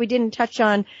course, we didn't touch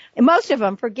on most of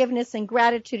them: forgiveness and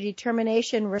gratitude,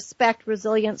 determination, respect,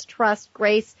 resilience, trust,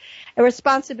 grace,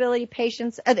 responsibility,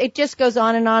 patience. It just goes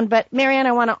on and on. But Marianne,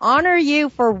 I want to honor you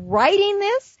for writing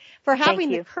this, for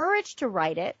having the courage to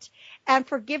write it, and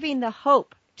for giving the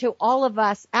hope to all of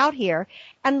us out here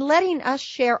and letting us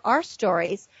share our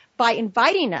stories by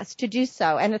inviting us to do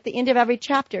so. And at the end of every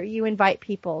chapter, you invite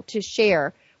people to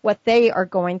share what they are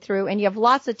going through, and you have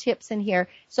lots of tips in here.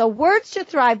 So Words to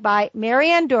Thrive by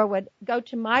Mary Ann Dorwood. Go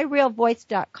to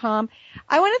myrealvoice.com.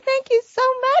 I want to thank you so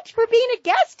much for being a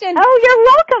guest. And oh, you're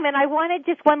welcome. And I wanted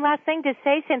just one last thing to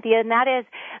say, Cynthia, and that is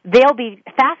they'll be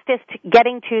fastest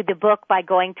getting to the book by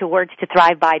going to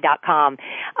wordstothrive.com.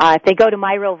 If they go to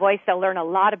My Real Voice, they'll learn a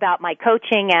lot about my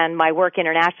coaching and my work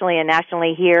internationally and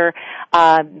nationally here.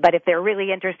 But if they're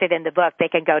really interested in the book, they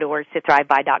can go to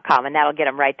wordstothrive.com, and that'll get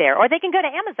them right there. Or they can go to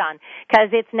Amazon,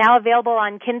 because it's now available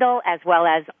on Kindle as well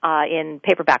as in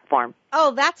paperback form.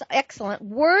 Oh, that's excellent.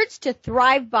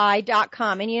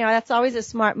 Wordstothrive.com. And, you know, that's always a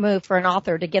smart move for an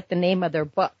author to get the name of their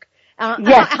book.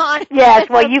 Yes.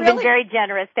 Well, you've been very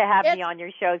generous to have me on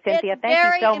your show, Cynthia. Thank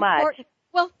you so much.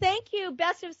 Well, thank you.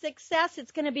 Best of success.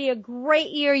 It's going to be a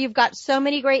great year. You've got so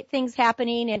many great things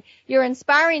happening, and you're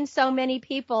inspiring so many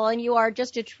people, and you are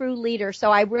just a true leader. So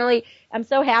I really am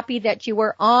so happy that you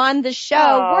were on the show.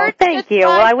 Oh, thank you.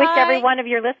 Well, I wish every one of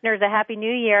your listeners a happy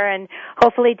new year, and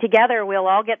hopefully together we'll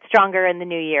all get stronger in the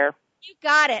new year. You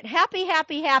got it. Happy.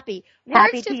 Happy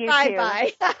Words to you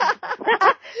bye-bye.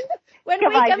 When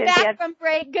goodbye, we come Cynthia. back from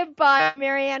break, goodbye,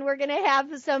 Marianne. We're going to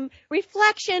have some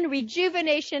reflection,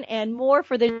 rejuvenation, and more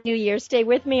for the new year. Stay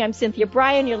with me. I'm Cynthia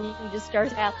Bryan. You're listening to Star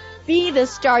Style. Be the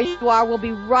star you are. We'll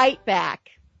be right back.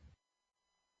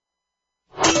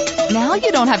 Now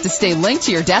you don't have to stay linked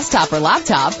to your desktop or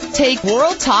laptop. Take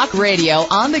World Talk Radio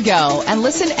on the go and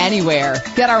listen anywhere.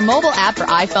 Get our mobile app for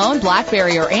iPhone,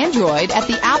 BlackBerry, or Android at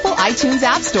the Apple iTunes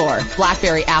App Store,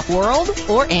 BlackBerry App World,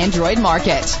 or Android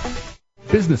Market.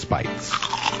 Business Bites.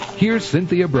 Here's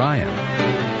Cynthia Bryan.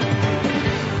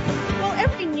 Well,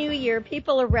 every new year,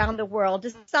 people around the world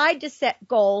decide to set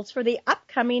goals for the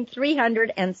upcoming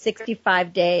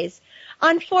 365 days.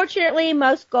 Unfortunately,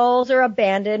 most goals are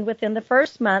abandoned within the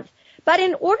first month, but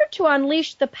in order to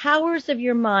unleash the powers of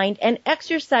your mind and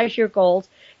exercise your goals,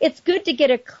 it's good to get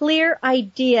a clear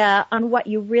idea on what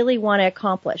you really want to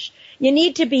accomplish. You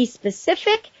need to be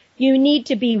specific. You need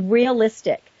to be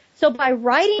realistic. So by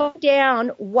writing down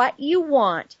what you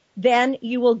want, then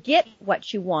you will get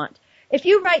what you want. If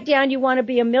you write down you want to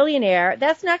be a millionaire,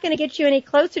 that's not going to get you any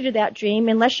closer to that dream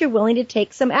unless you're willing to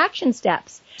take some action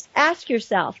steps. Ask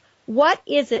yourself, what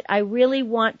is it I really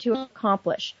want to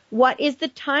accomplish? What is the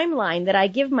timeline that I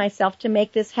give myself to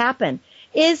make this happen?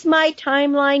 Is my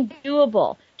timeline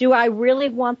doable? Do I really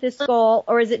want this goal,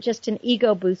 or is it just an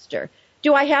ego booster?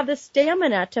 Do I have the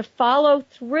stamina to follow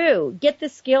through, get the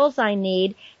skills I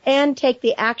need, and take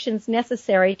the actions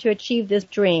necessary to achieve this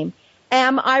dream?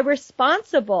 Am I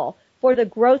responsible for the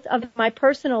growth of my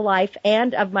personal life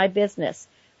and of my business?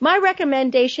 My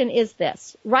recommendation is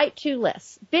this. Write 2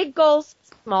 lists. Big goals,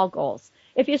 small goals.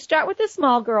 If you start with the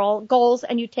small goals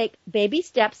and you take baby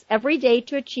steps every day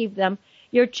to achieve them,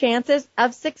 your chances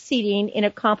of succeeding in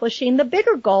accomplishing the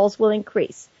bigger goals will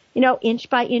increase. You know, inch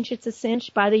by inch it's a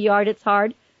cinch, by the yard it's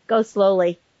hard. Go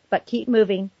slowly, but keep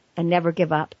moving and never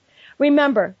give up.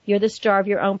 Remember, you're the star of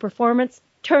your own performance.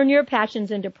 Turn your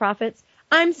passions into profits.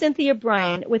 I'm Cynthia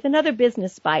Bryan with another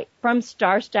business bite from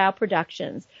Star Style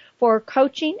Productions. For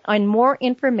coaching and more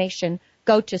information,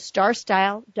 go to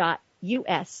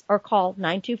starstyle.us or call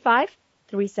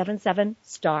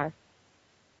 925-377-STAR.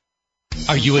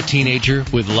 Are you a teenager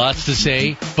with lots to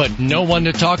say, but no one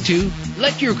to talk to?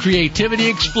 Let your creativity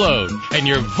explode and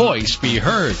your voice be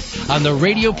heard on the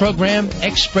radio program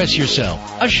Express Yourself,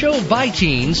 a show by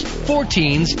teens, for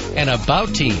teens, and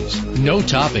about teens. No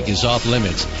topic is off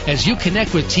limits as you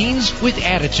connect with teens with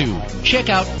attitude. Check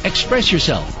out Express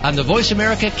Yourself on the Voice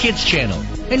America Kids channel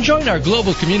and join our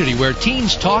global community where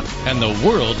teens talk and the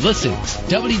world listens.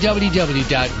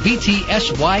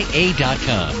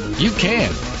 www.btsya.com. You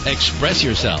can express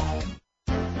yourself.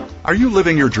 Are you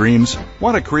living your dreams?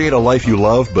 Want to create a life you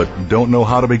love but don't know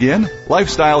how to begin?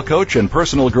 Lifestyle coach and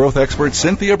personal growth expert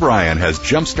Cynthia Bryan has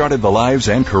jump-started the lives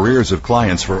and careers of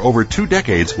clients for over 2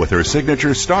 decades with her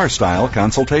signature Star Style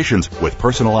consultations. With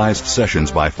personalized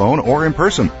sessions by phone or in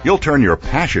person, you'll turn your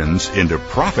passions into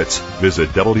profits. Visit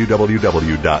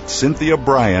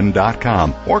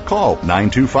www.cynthiabryan.com or call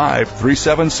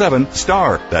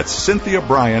 925-377-STAR. That's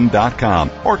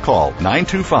cynthiabryan.com or call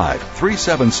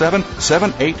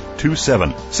 925-377-7827.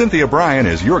 Cynthia Bryan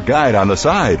is your guide on the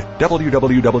side.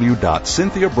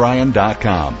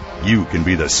 www.cynthiabryan.com. You can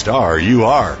be the star you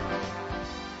are.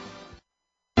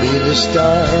 Be the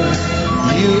star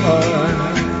you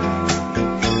are.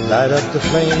 Light up the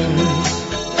flame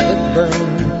that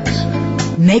burns.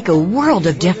 Make a world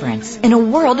of difference in a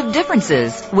world of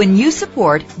differences when you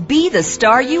support Be the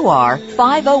Star You Are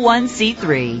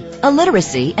 501c3, a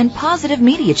literacy and positive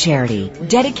media charity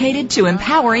dedicated to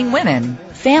empowering women,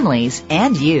 families,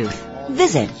 and youth.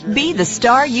 Visit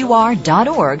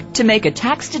BeTheStarYouAre.org to make a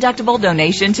tax-deductible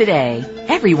donation today.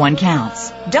 Everyone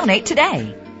counts. Donate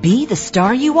today.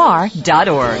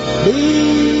 BeTheStarYouAre.org.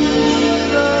 Be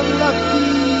the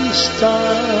lucky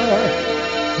star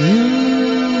you are.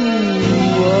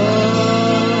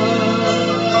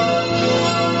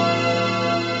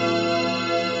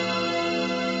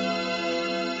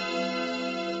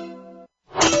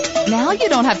 Now you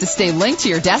don't have to stay linked to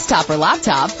your desktop or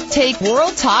laptop. Take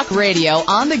World Talk Radio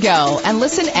on the go and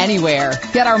listen anywhere.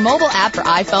 Get our mobile app for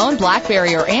iPhone,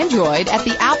 BlackBerry, or Android at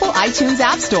the Apple iTunes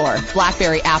App Store,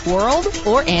 BlackBerry App World,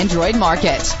 or Android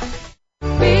Market.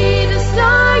 Be the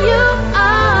star you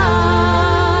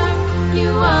are. You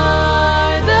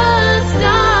are the star.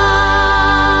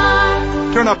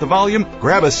 Turn up the volume,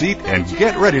 grab a seat, and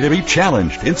get ready to be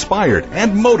challenged, inspired,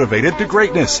 and motivated to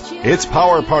greatness. It's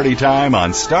Power Party time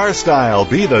on Star Style.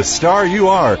 Be the star you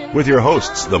are with your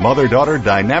hosts, the mother-daughter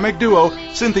dynamic duo,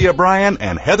 Cynthia Bryan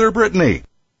and Heather Brittany.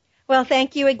 Well,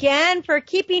 thank you again for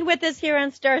keeping with us here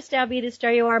on Star Style, Be the Star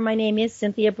You Are. My name is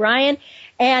Cynthia Bryan,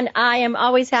 and I am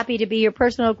always happy to be your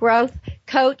personal growth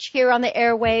coach here on the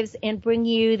airwaves and bring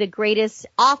you the greatest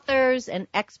authors and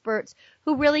experts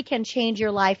who really can change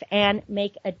your life and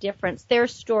make a difference. Their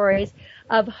stories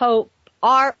of hope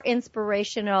are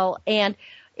inspirational, and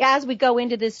as we go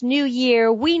into this new year,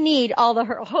 we need all the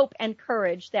hope and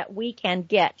courage that we can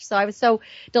get. So I was so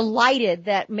delighted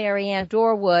that Marianne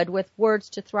Dorwood with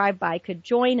Words to Thrive By could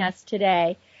join us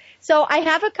today. So I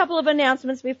have a couple of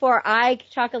announcements before I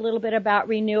talk a little bit about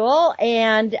renewal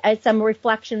and some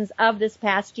reflections of this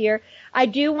past year. I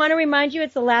do want to remind you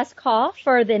it's the last call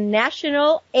for the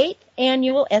National 8th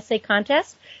Annual Essay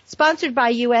Contest, sponsored by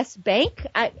U.S. Bank,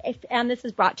 and this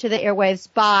is brought to the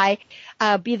airwaves by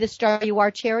Be the Star You Are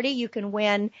charity. You can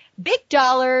win big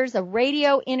dollars, a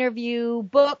radio interview,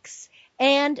 books,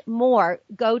 and more.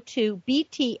 Go to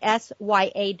btsya.com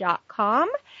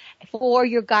for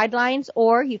your guidelines,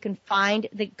 or you can find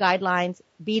the guidelines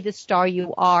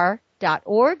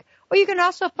bethestaryouare.org, or you can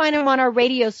also find them on our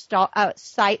radio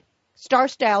site,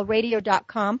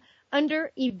 starstyleradio.com,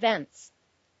 under events.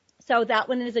 So that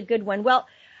one is a good one. Well,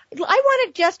 I want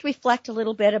to just reflect a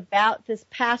little bit about this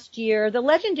past year. The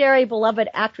legendary beloved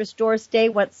actress Doris Day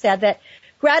once said that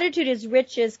gratitude is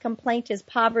riches, complaint is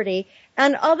poverty.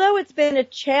 And although it's been a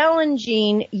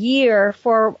challenging year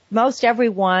for most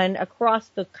everyone across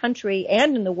the country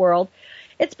and in the world,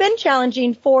 it's been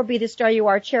challenging for Be the Star You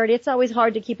Are charity. It's always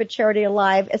hard to keep a charity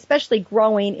alive, especially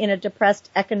growing in a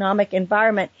depressed economic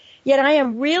environment. Yet I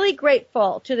am really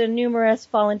grateful to the numerous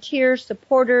volunteers,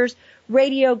 supporters,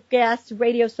 radio guests,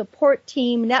 radio support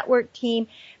team, network team,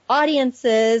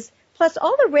 audiences, plus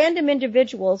all the random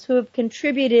individuals who have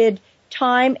contributed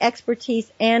time,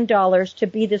 expertise, and dollars to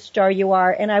Be the Star You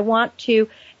Are. And I want to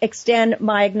extend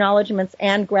my acknowledgments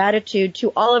and gratitude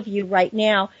to all of you right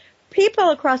now.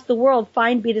 People across the world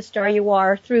find Be the Star You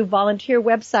Are through volunteer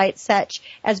websites such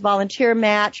as Volunteer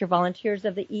Match or Volunteers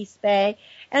of the East Bay.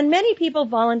 And many people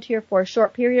volunteer for a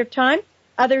short period of time.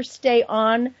 Others stay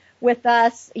on with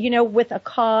us, with a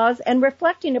cause. And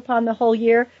reflecting upon the whole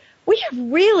year, we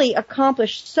have really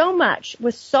accomplished so much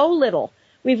with so little.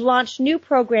 We've launched new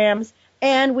programs,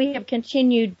 and we have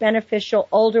continued beneficial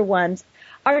older ones.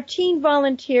 Our teen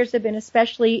volunteers have been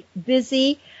especially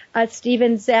busy.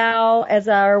 Stephen Zhao as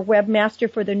our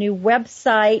webmaster for the new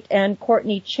website, and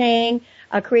Courtney Chang,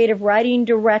 a creative writing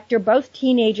director, both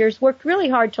teenagers, worked really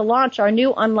hard to launch our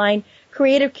new online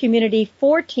creative community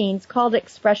for teens called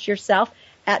Express Yourself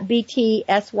at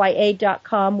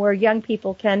btsya.com, where young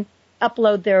people can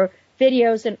upload their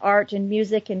videos and art and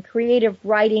music and creative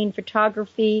writing,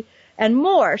 photography, and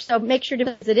more. So make sure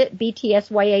to visit it,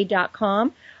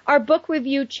 btsya.com. Our book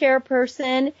review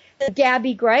chairperson,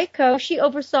 Gabby Greco, she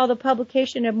oversaw the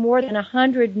publication of more than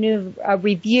 100 new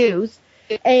reviews.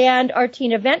 And our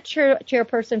teen event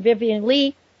chairperson, Vivian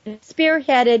Lee,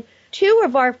 spearheaded two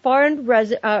of our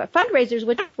fundraisers,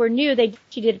 which were new.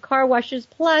 She did car washes,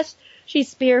 plus she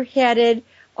spearheaded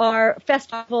our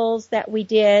festivals that we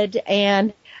did,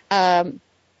 and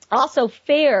also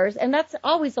fairs, and that's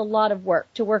always a lot of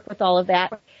work to work with all of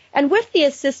that. And with the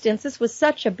assistance, this was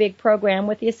such a big program,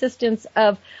 with the assistance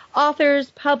of authors,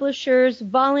 publishers,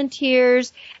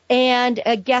 volunteers, and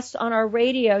guests on our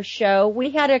radio show, we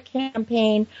had a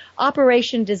campaign,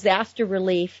 Operation Disaster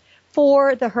Relief,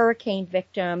 for the hurricane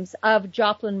victims of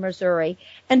Joplin, Missouri.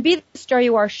 And Be the Star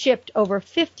You Are shipped over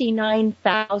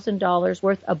 $59,000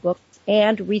 worth of books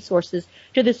and resources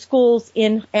to the schools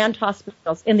and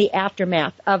hospitals in the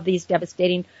aftermath of these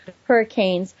devastating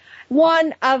hurricanes.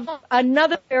 One of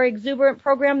another very exuberant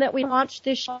program that we launched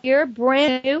this year,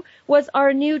 brand new, was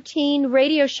our new teen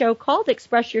radio show called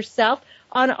Express Yourself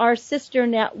on our sister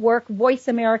network, Voice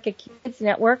America Kids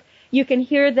Network. You can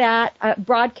hear that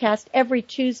broadcast every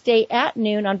Tuesday at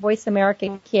noon on Voice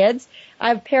America Kids. I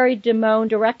have Perry Damone,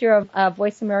 director of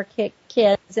Voice America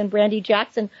Kids, and Brandy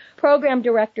Jackson, program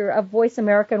director of Voice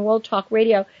America and World Talk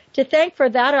Radio, to thank for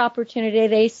that opportunity.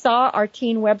 They saw our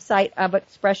teen website of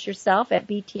Express Yourself at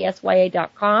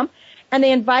btsya.com, and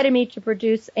they invited me to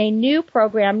produce a new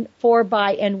program for,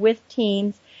 by, and with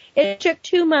teens. It took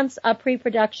 2 months of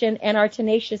pre-production, and our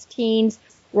tenacious teens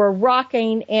were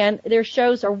rocking, and their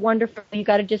shows are wonderful. You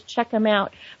got to just check them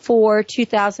out for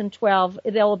 2012.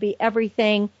 There will be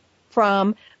everything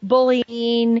from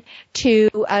bullying to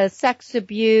sex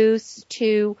abuse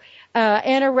to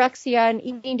anorexia and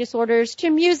eating disorders to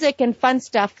music and fun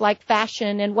stuff like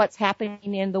fashion and what's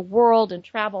happening in the world and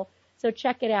travel. So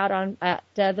check it out on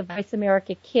the Voice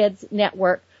America Kids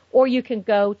Network, or you can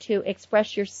go to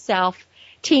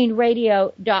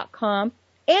expressyourselfteenradio.com.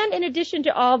 And in addition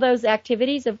to all those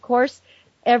activities, of course,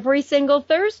 every single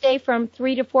Thursday from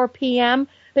 3 to 4 p.m.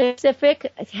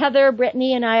 Pacific. Heather,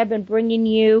 Brittany, and I have been bringing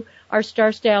you our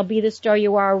Star Style Be the Star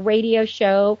You Are radio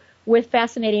show with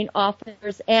fascinating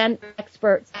authors and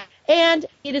experts. And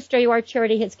Be the Star You Are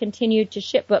charity has continued to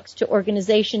ship books to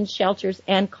organizations, shelters,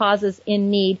 and causes in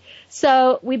need.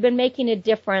 So we've been making a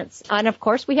difference. And, of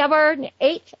course, we have our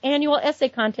 8th annual essay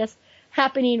contest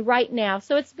happening right now.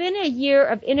 So it's been a year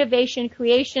of innovation,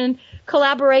 creation,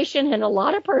 collaboration, and a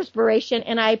lot of perspiration.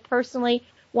 And I personally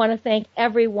want to thank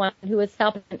everyone who has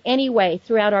helped in any way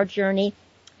throughout our journey.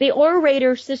 The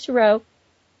orator Cicero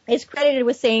is credited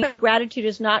with saying gratitude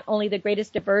is not only the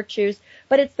greatest of virtues,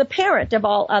 but it's the parent of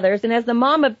all others. And as the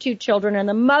mom of 2 children and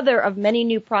the mother of many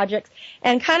new projects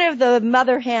and kind of the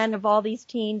mother hen of all these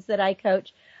teens that I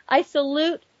coach, I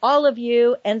salute all of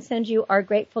you and send you our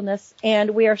gratefulness.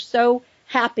 And we are so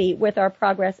happy with our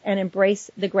progress and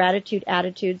embrace the gratitude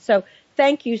attitude. So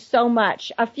thank you so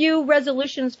much. A few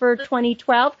resolutions for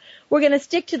 2012. We're going to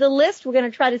stick to the list. We're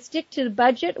going to try to stick to the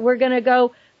budget. We're going to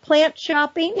go plant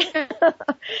shopping.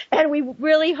 And we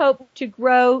really hope to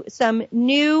grow some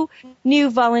new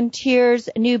volunteers,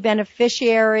 new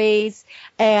beneficiaries,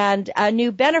 and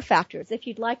new benefactors. If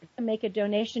you'd like to make a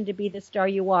donation to Be the Star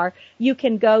You Are, you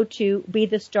can go to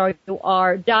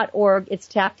BeTheStarYouAre.org. It's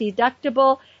tax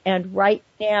deductible, and right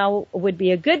now would be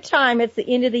a good time. It's the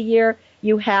end of the year.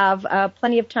 You have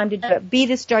plenty of time to do it.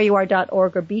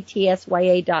 BeTheStarYouAre.org or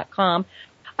BTSYA.com.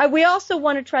 We also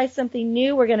want to try something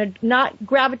new. We're going to not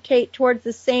gravitate towards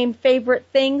the same favorite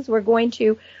things. We're going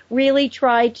to really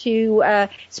try to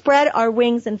spread our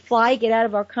wings and fly, get out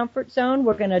of our comfort zone.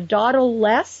 We're going to dawdle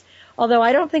less, although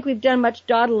I don't think we've done much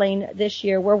dawdling this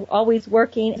year. We're always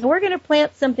working. And we're going to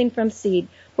plant something from seed.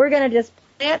 We're going to just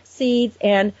plant seeds,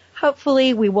 and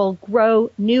hopefully we will grow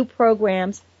new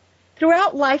programs.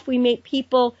 Throughout life, we meet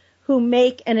people who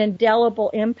make an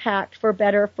indelible impact for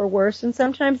better or for worse. And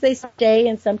sometimes they stay,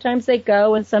 and sometimes they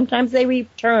go, and sometimes they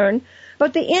return.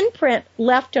 But the imprint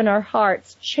left on our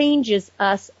hearts changes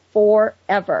us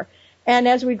forever. And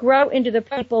as we grow into the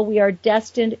people we are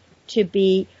destined to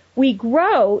be, we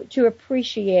grow to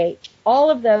appreciate all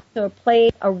of those who have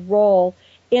played a role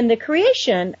in the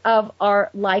creation of our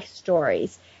life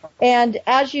stories. And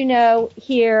as you know,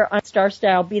 here on Star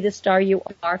Style, Be the Star You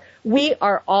Are, we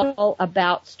are all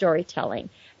about storytelling.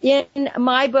 In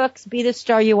my books, Be the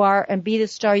Star You Are and Be the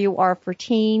Star You Are for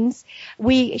Teens,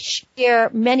 we share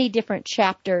many different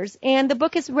chapters. And the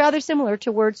book is rather similar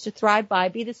to Words to Thrive By.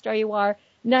 Be the Star You Are,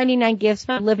 99 Gifts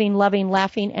for Living, Loving,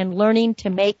 Laughing, and Learning to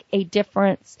Make a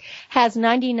Difference, has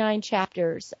 99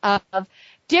 chapters of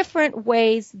different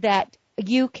ways that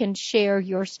you can share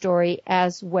your story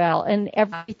as well, and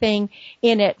everything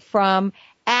in it from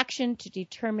action to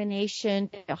determination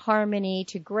to harmony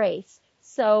to grace.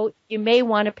 So you may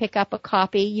want to pick up a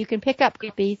copy. You can pick up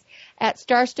copies at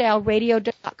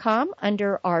starstyleradio.com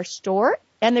under our store,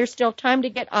 and there's still time to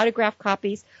get autographed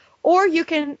copies, or you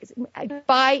can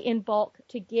buy in bulk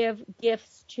to give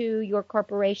gifts to your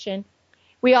corporation.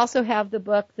 We also have the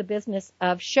book, The Business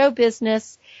of Show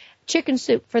Business, Chicken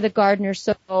Soup for the Gardener's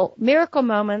Soul, Miracle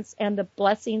Moments, and the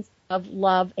Blessings of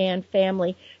Love and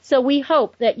Family. So we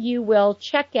hope that you will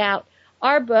check out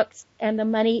our books, and the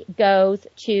money goes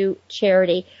to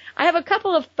charity. I have a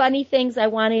couple of funny things I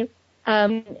want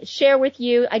to share with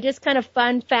you. I just kind of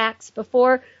fun facts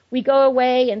before we go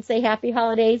away and say happy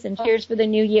holidays and cheers for the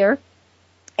new year.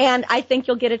 And I think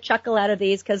you'll get a chuckle out of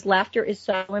these because laughter is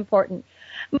so important.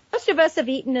 Most of us have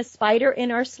eaten a spider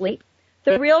in our sleep.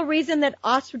 The real reason that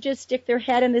ostriches stick their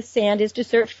head in the sand is to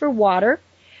search for water.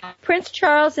 Prince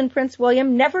Charles and Prince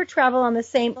William never travel on the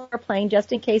same airplane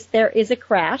just in case there is a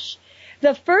crash.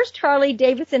 The first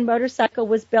Harley-Davidson motorcycle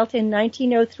was built in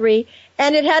 1903,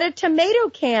 and it had a tomato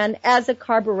can as a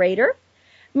carburetor.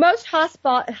 Most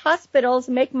hospitals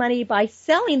make money by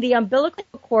selling the umbilical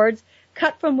cords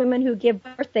cut from women who give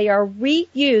birth. They are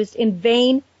reused in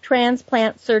vein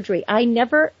transplant surgery. I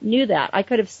never knew that. I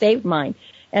could have saved mine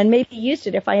and maybe used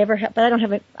it if I ever had, but I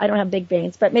don't have big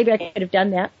veins, but maybe I could have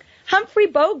done that. Humphrey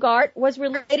Bogart was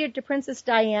related to Princess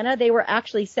Diana. They were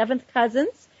actually seventh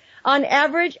cousins. On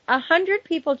average, 100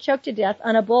 people choked to death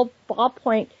on a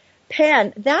ballpoint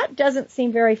pen. That doesn't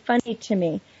seem very funny to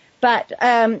me, but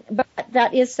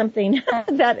that is something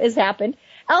that has happened.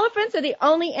 Elephants are the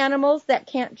only animals that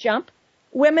can't jump.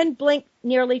 Women blink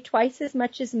nearly twice as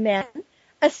much as men.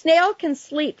 A snail can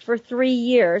sleep for 3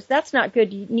 years. That's not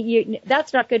good.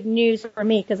 That's not good news for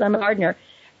me because I'm a gardener.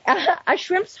 A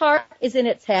shrimp's heart is in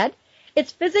its head.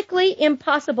 It's physically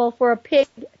impossible for a pig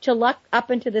to look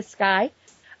up into the sky.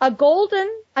 A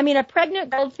pregnant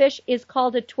goldfish is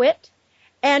called a twit,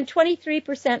 and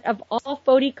 23% of all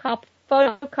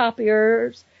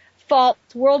photocopiers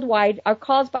faults worldwide are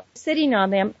caused by sitting on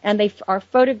them, and they are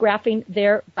photographing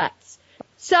their butts.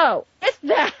 So with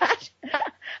that,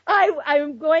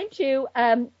 I'm going to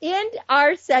end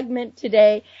our segment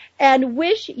today and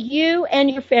wish you and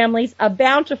your families a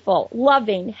bountiful,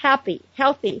 loving, happy,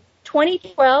 healthy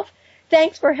 2012.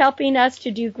 Thanks for helping us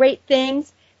to do great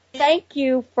things. Thank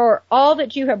you for all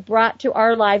that you have brought to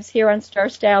our lives here on Star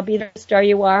Style, Be the Star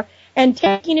You Are. And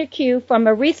taking a cue from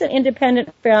a recent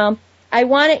independent film, I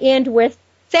want to end with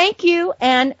thank you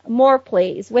and more,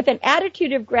 please. With an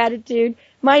attitude of gratitude,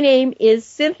 my name is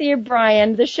Cynthia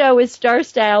Bryan. The show is Star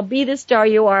Style, Be the Star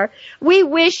You Are. We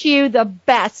wish you the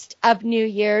best of New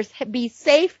Year's. Be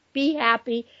safe, be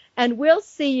happy, and we'll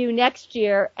see you next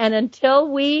year. And until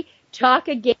we talk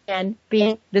again,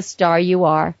 be the star you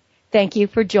are. Thank you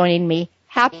for joining me.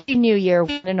 Happy New Year,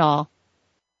 one and all.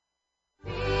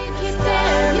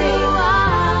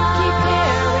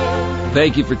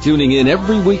 Thank you for tuning in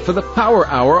every week for the Power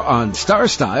Hour on Star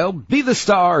Style, Be the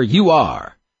Star You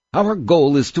Are. Our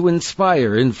goal is to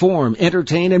inspire, inform,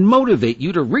 entertain, and motivate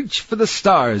you to reach for the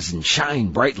stars and shine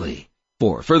brightly.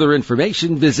 For further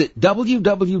information, visit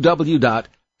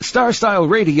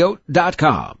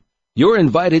www.starstyleradio.com. You're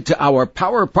invited to our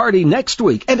Power Party next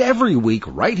week and every week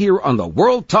right here on the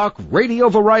World Talk Radio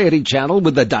Variety Channel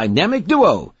with the dynamic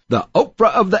duo, the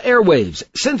Oprah of the airwaves,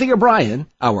 Cynthia Bryan,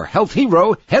 our health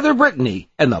hero, Heather Brittany,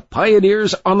 and the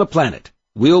pioneers on the planet.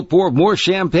 We'll pour more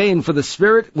champagne for the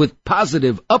spirit with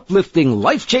positive, uplifting,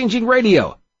 life-changing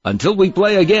radio. Until we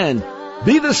play again,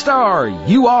 be the star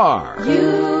you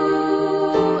are.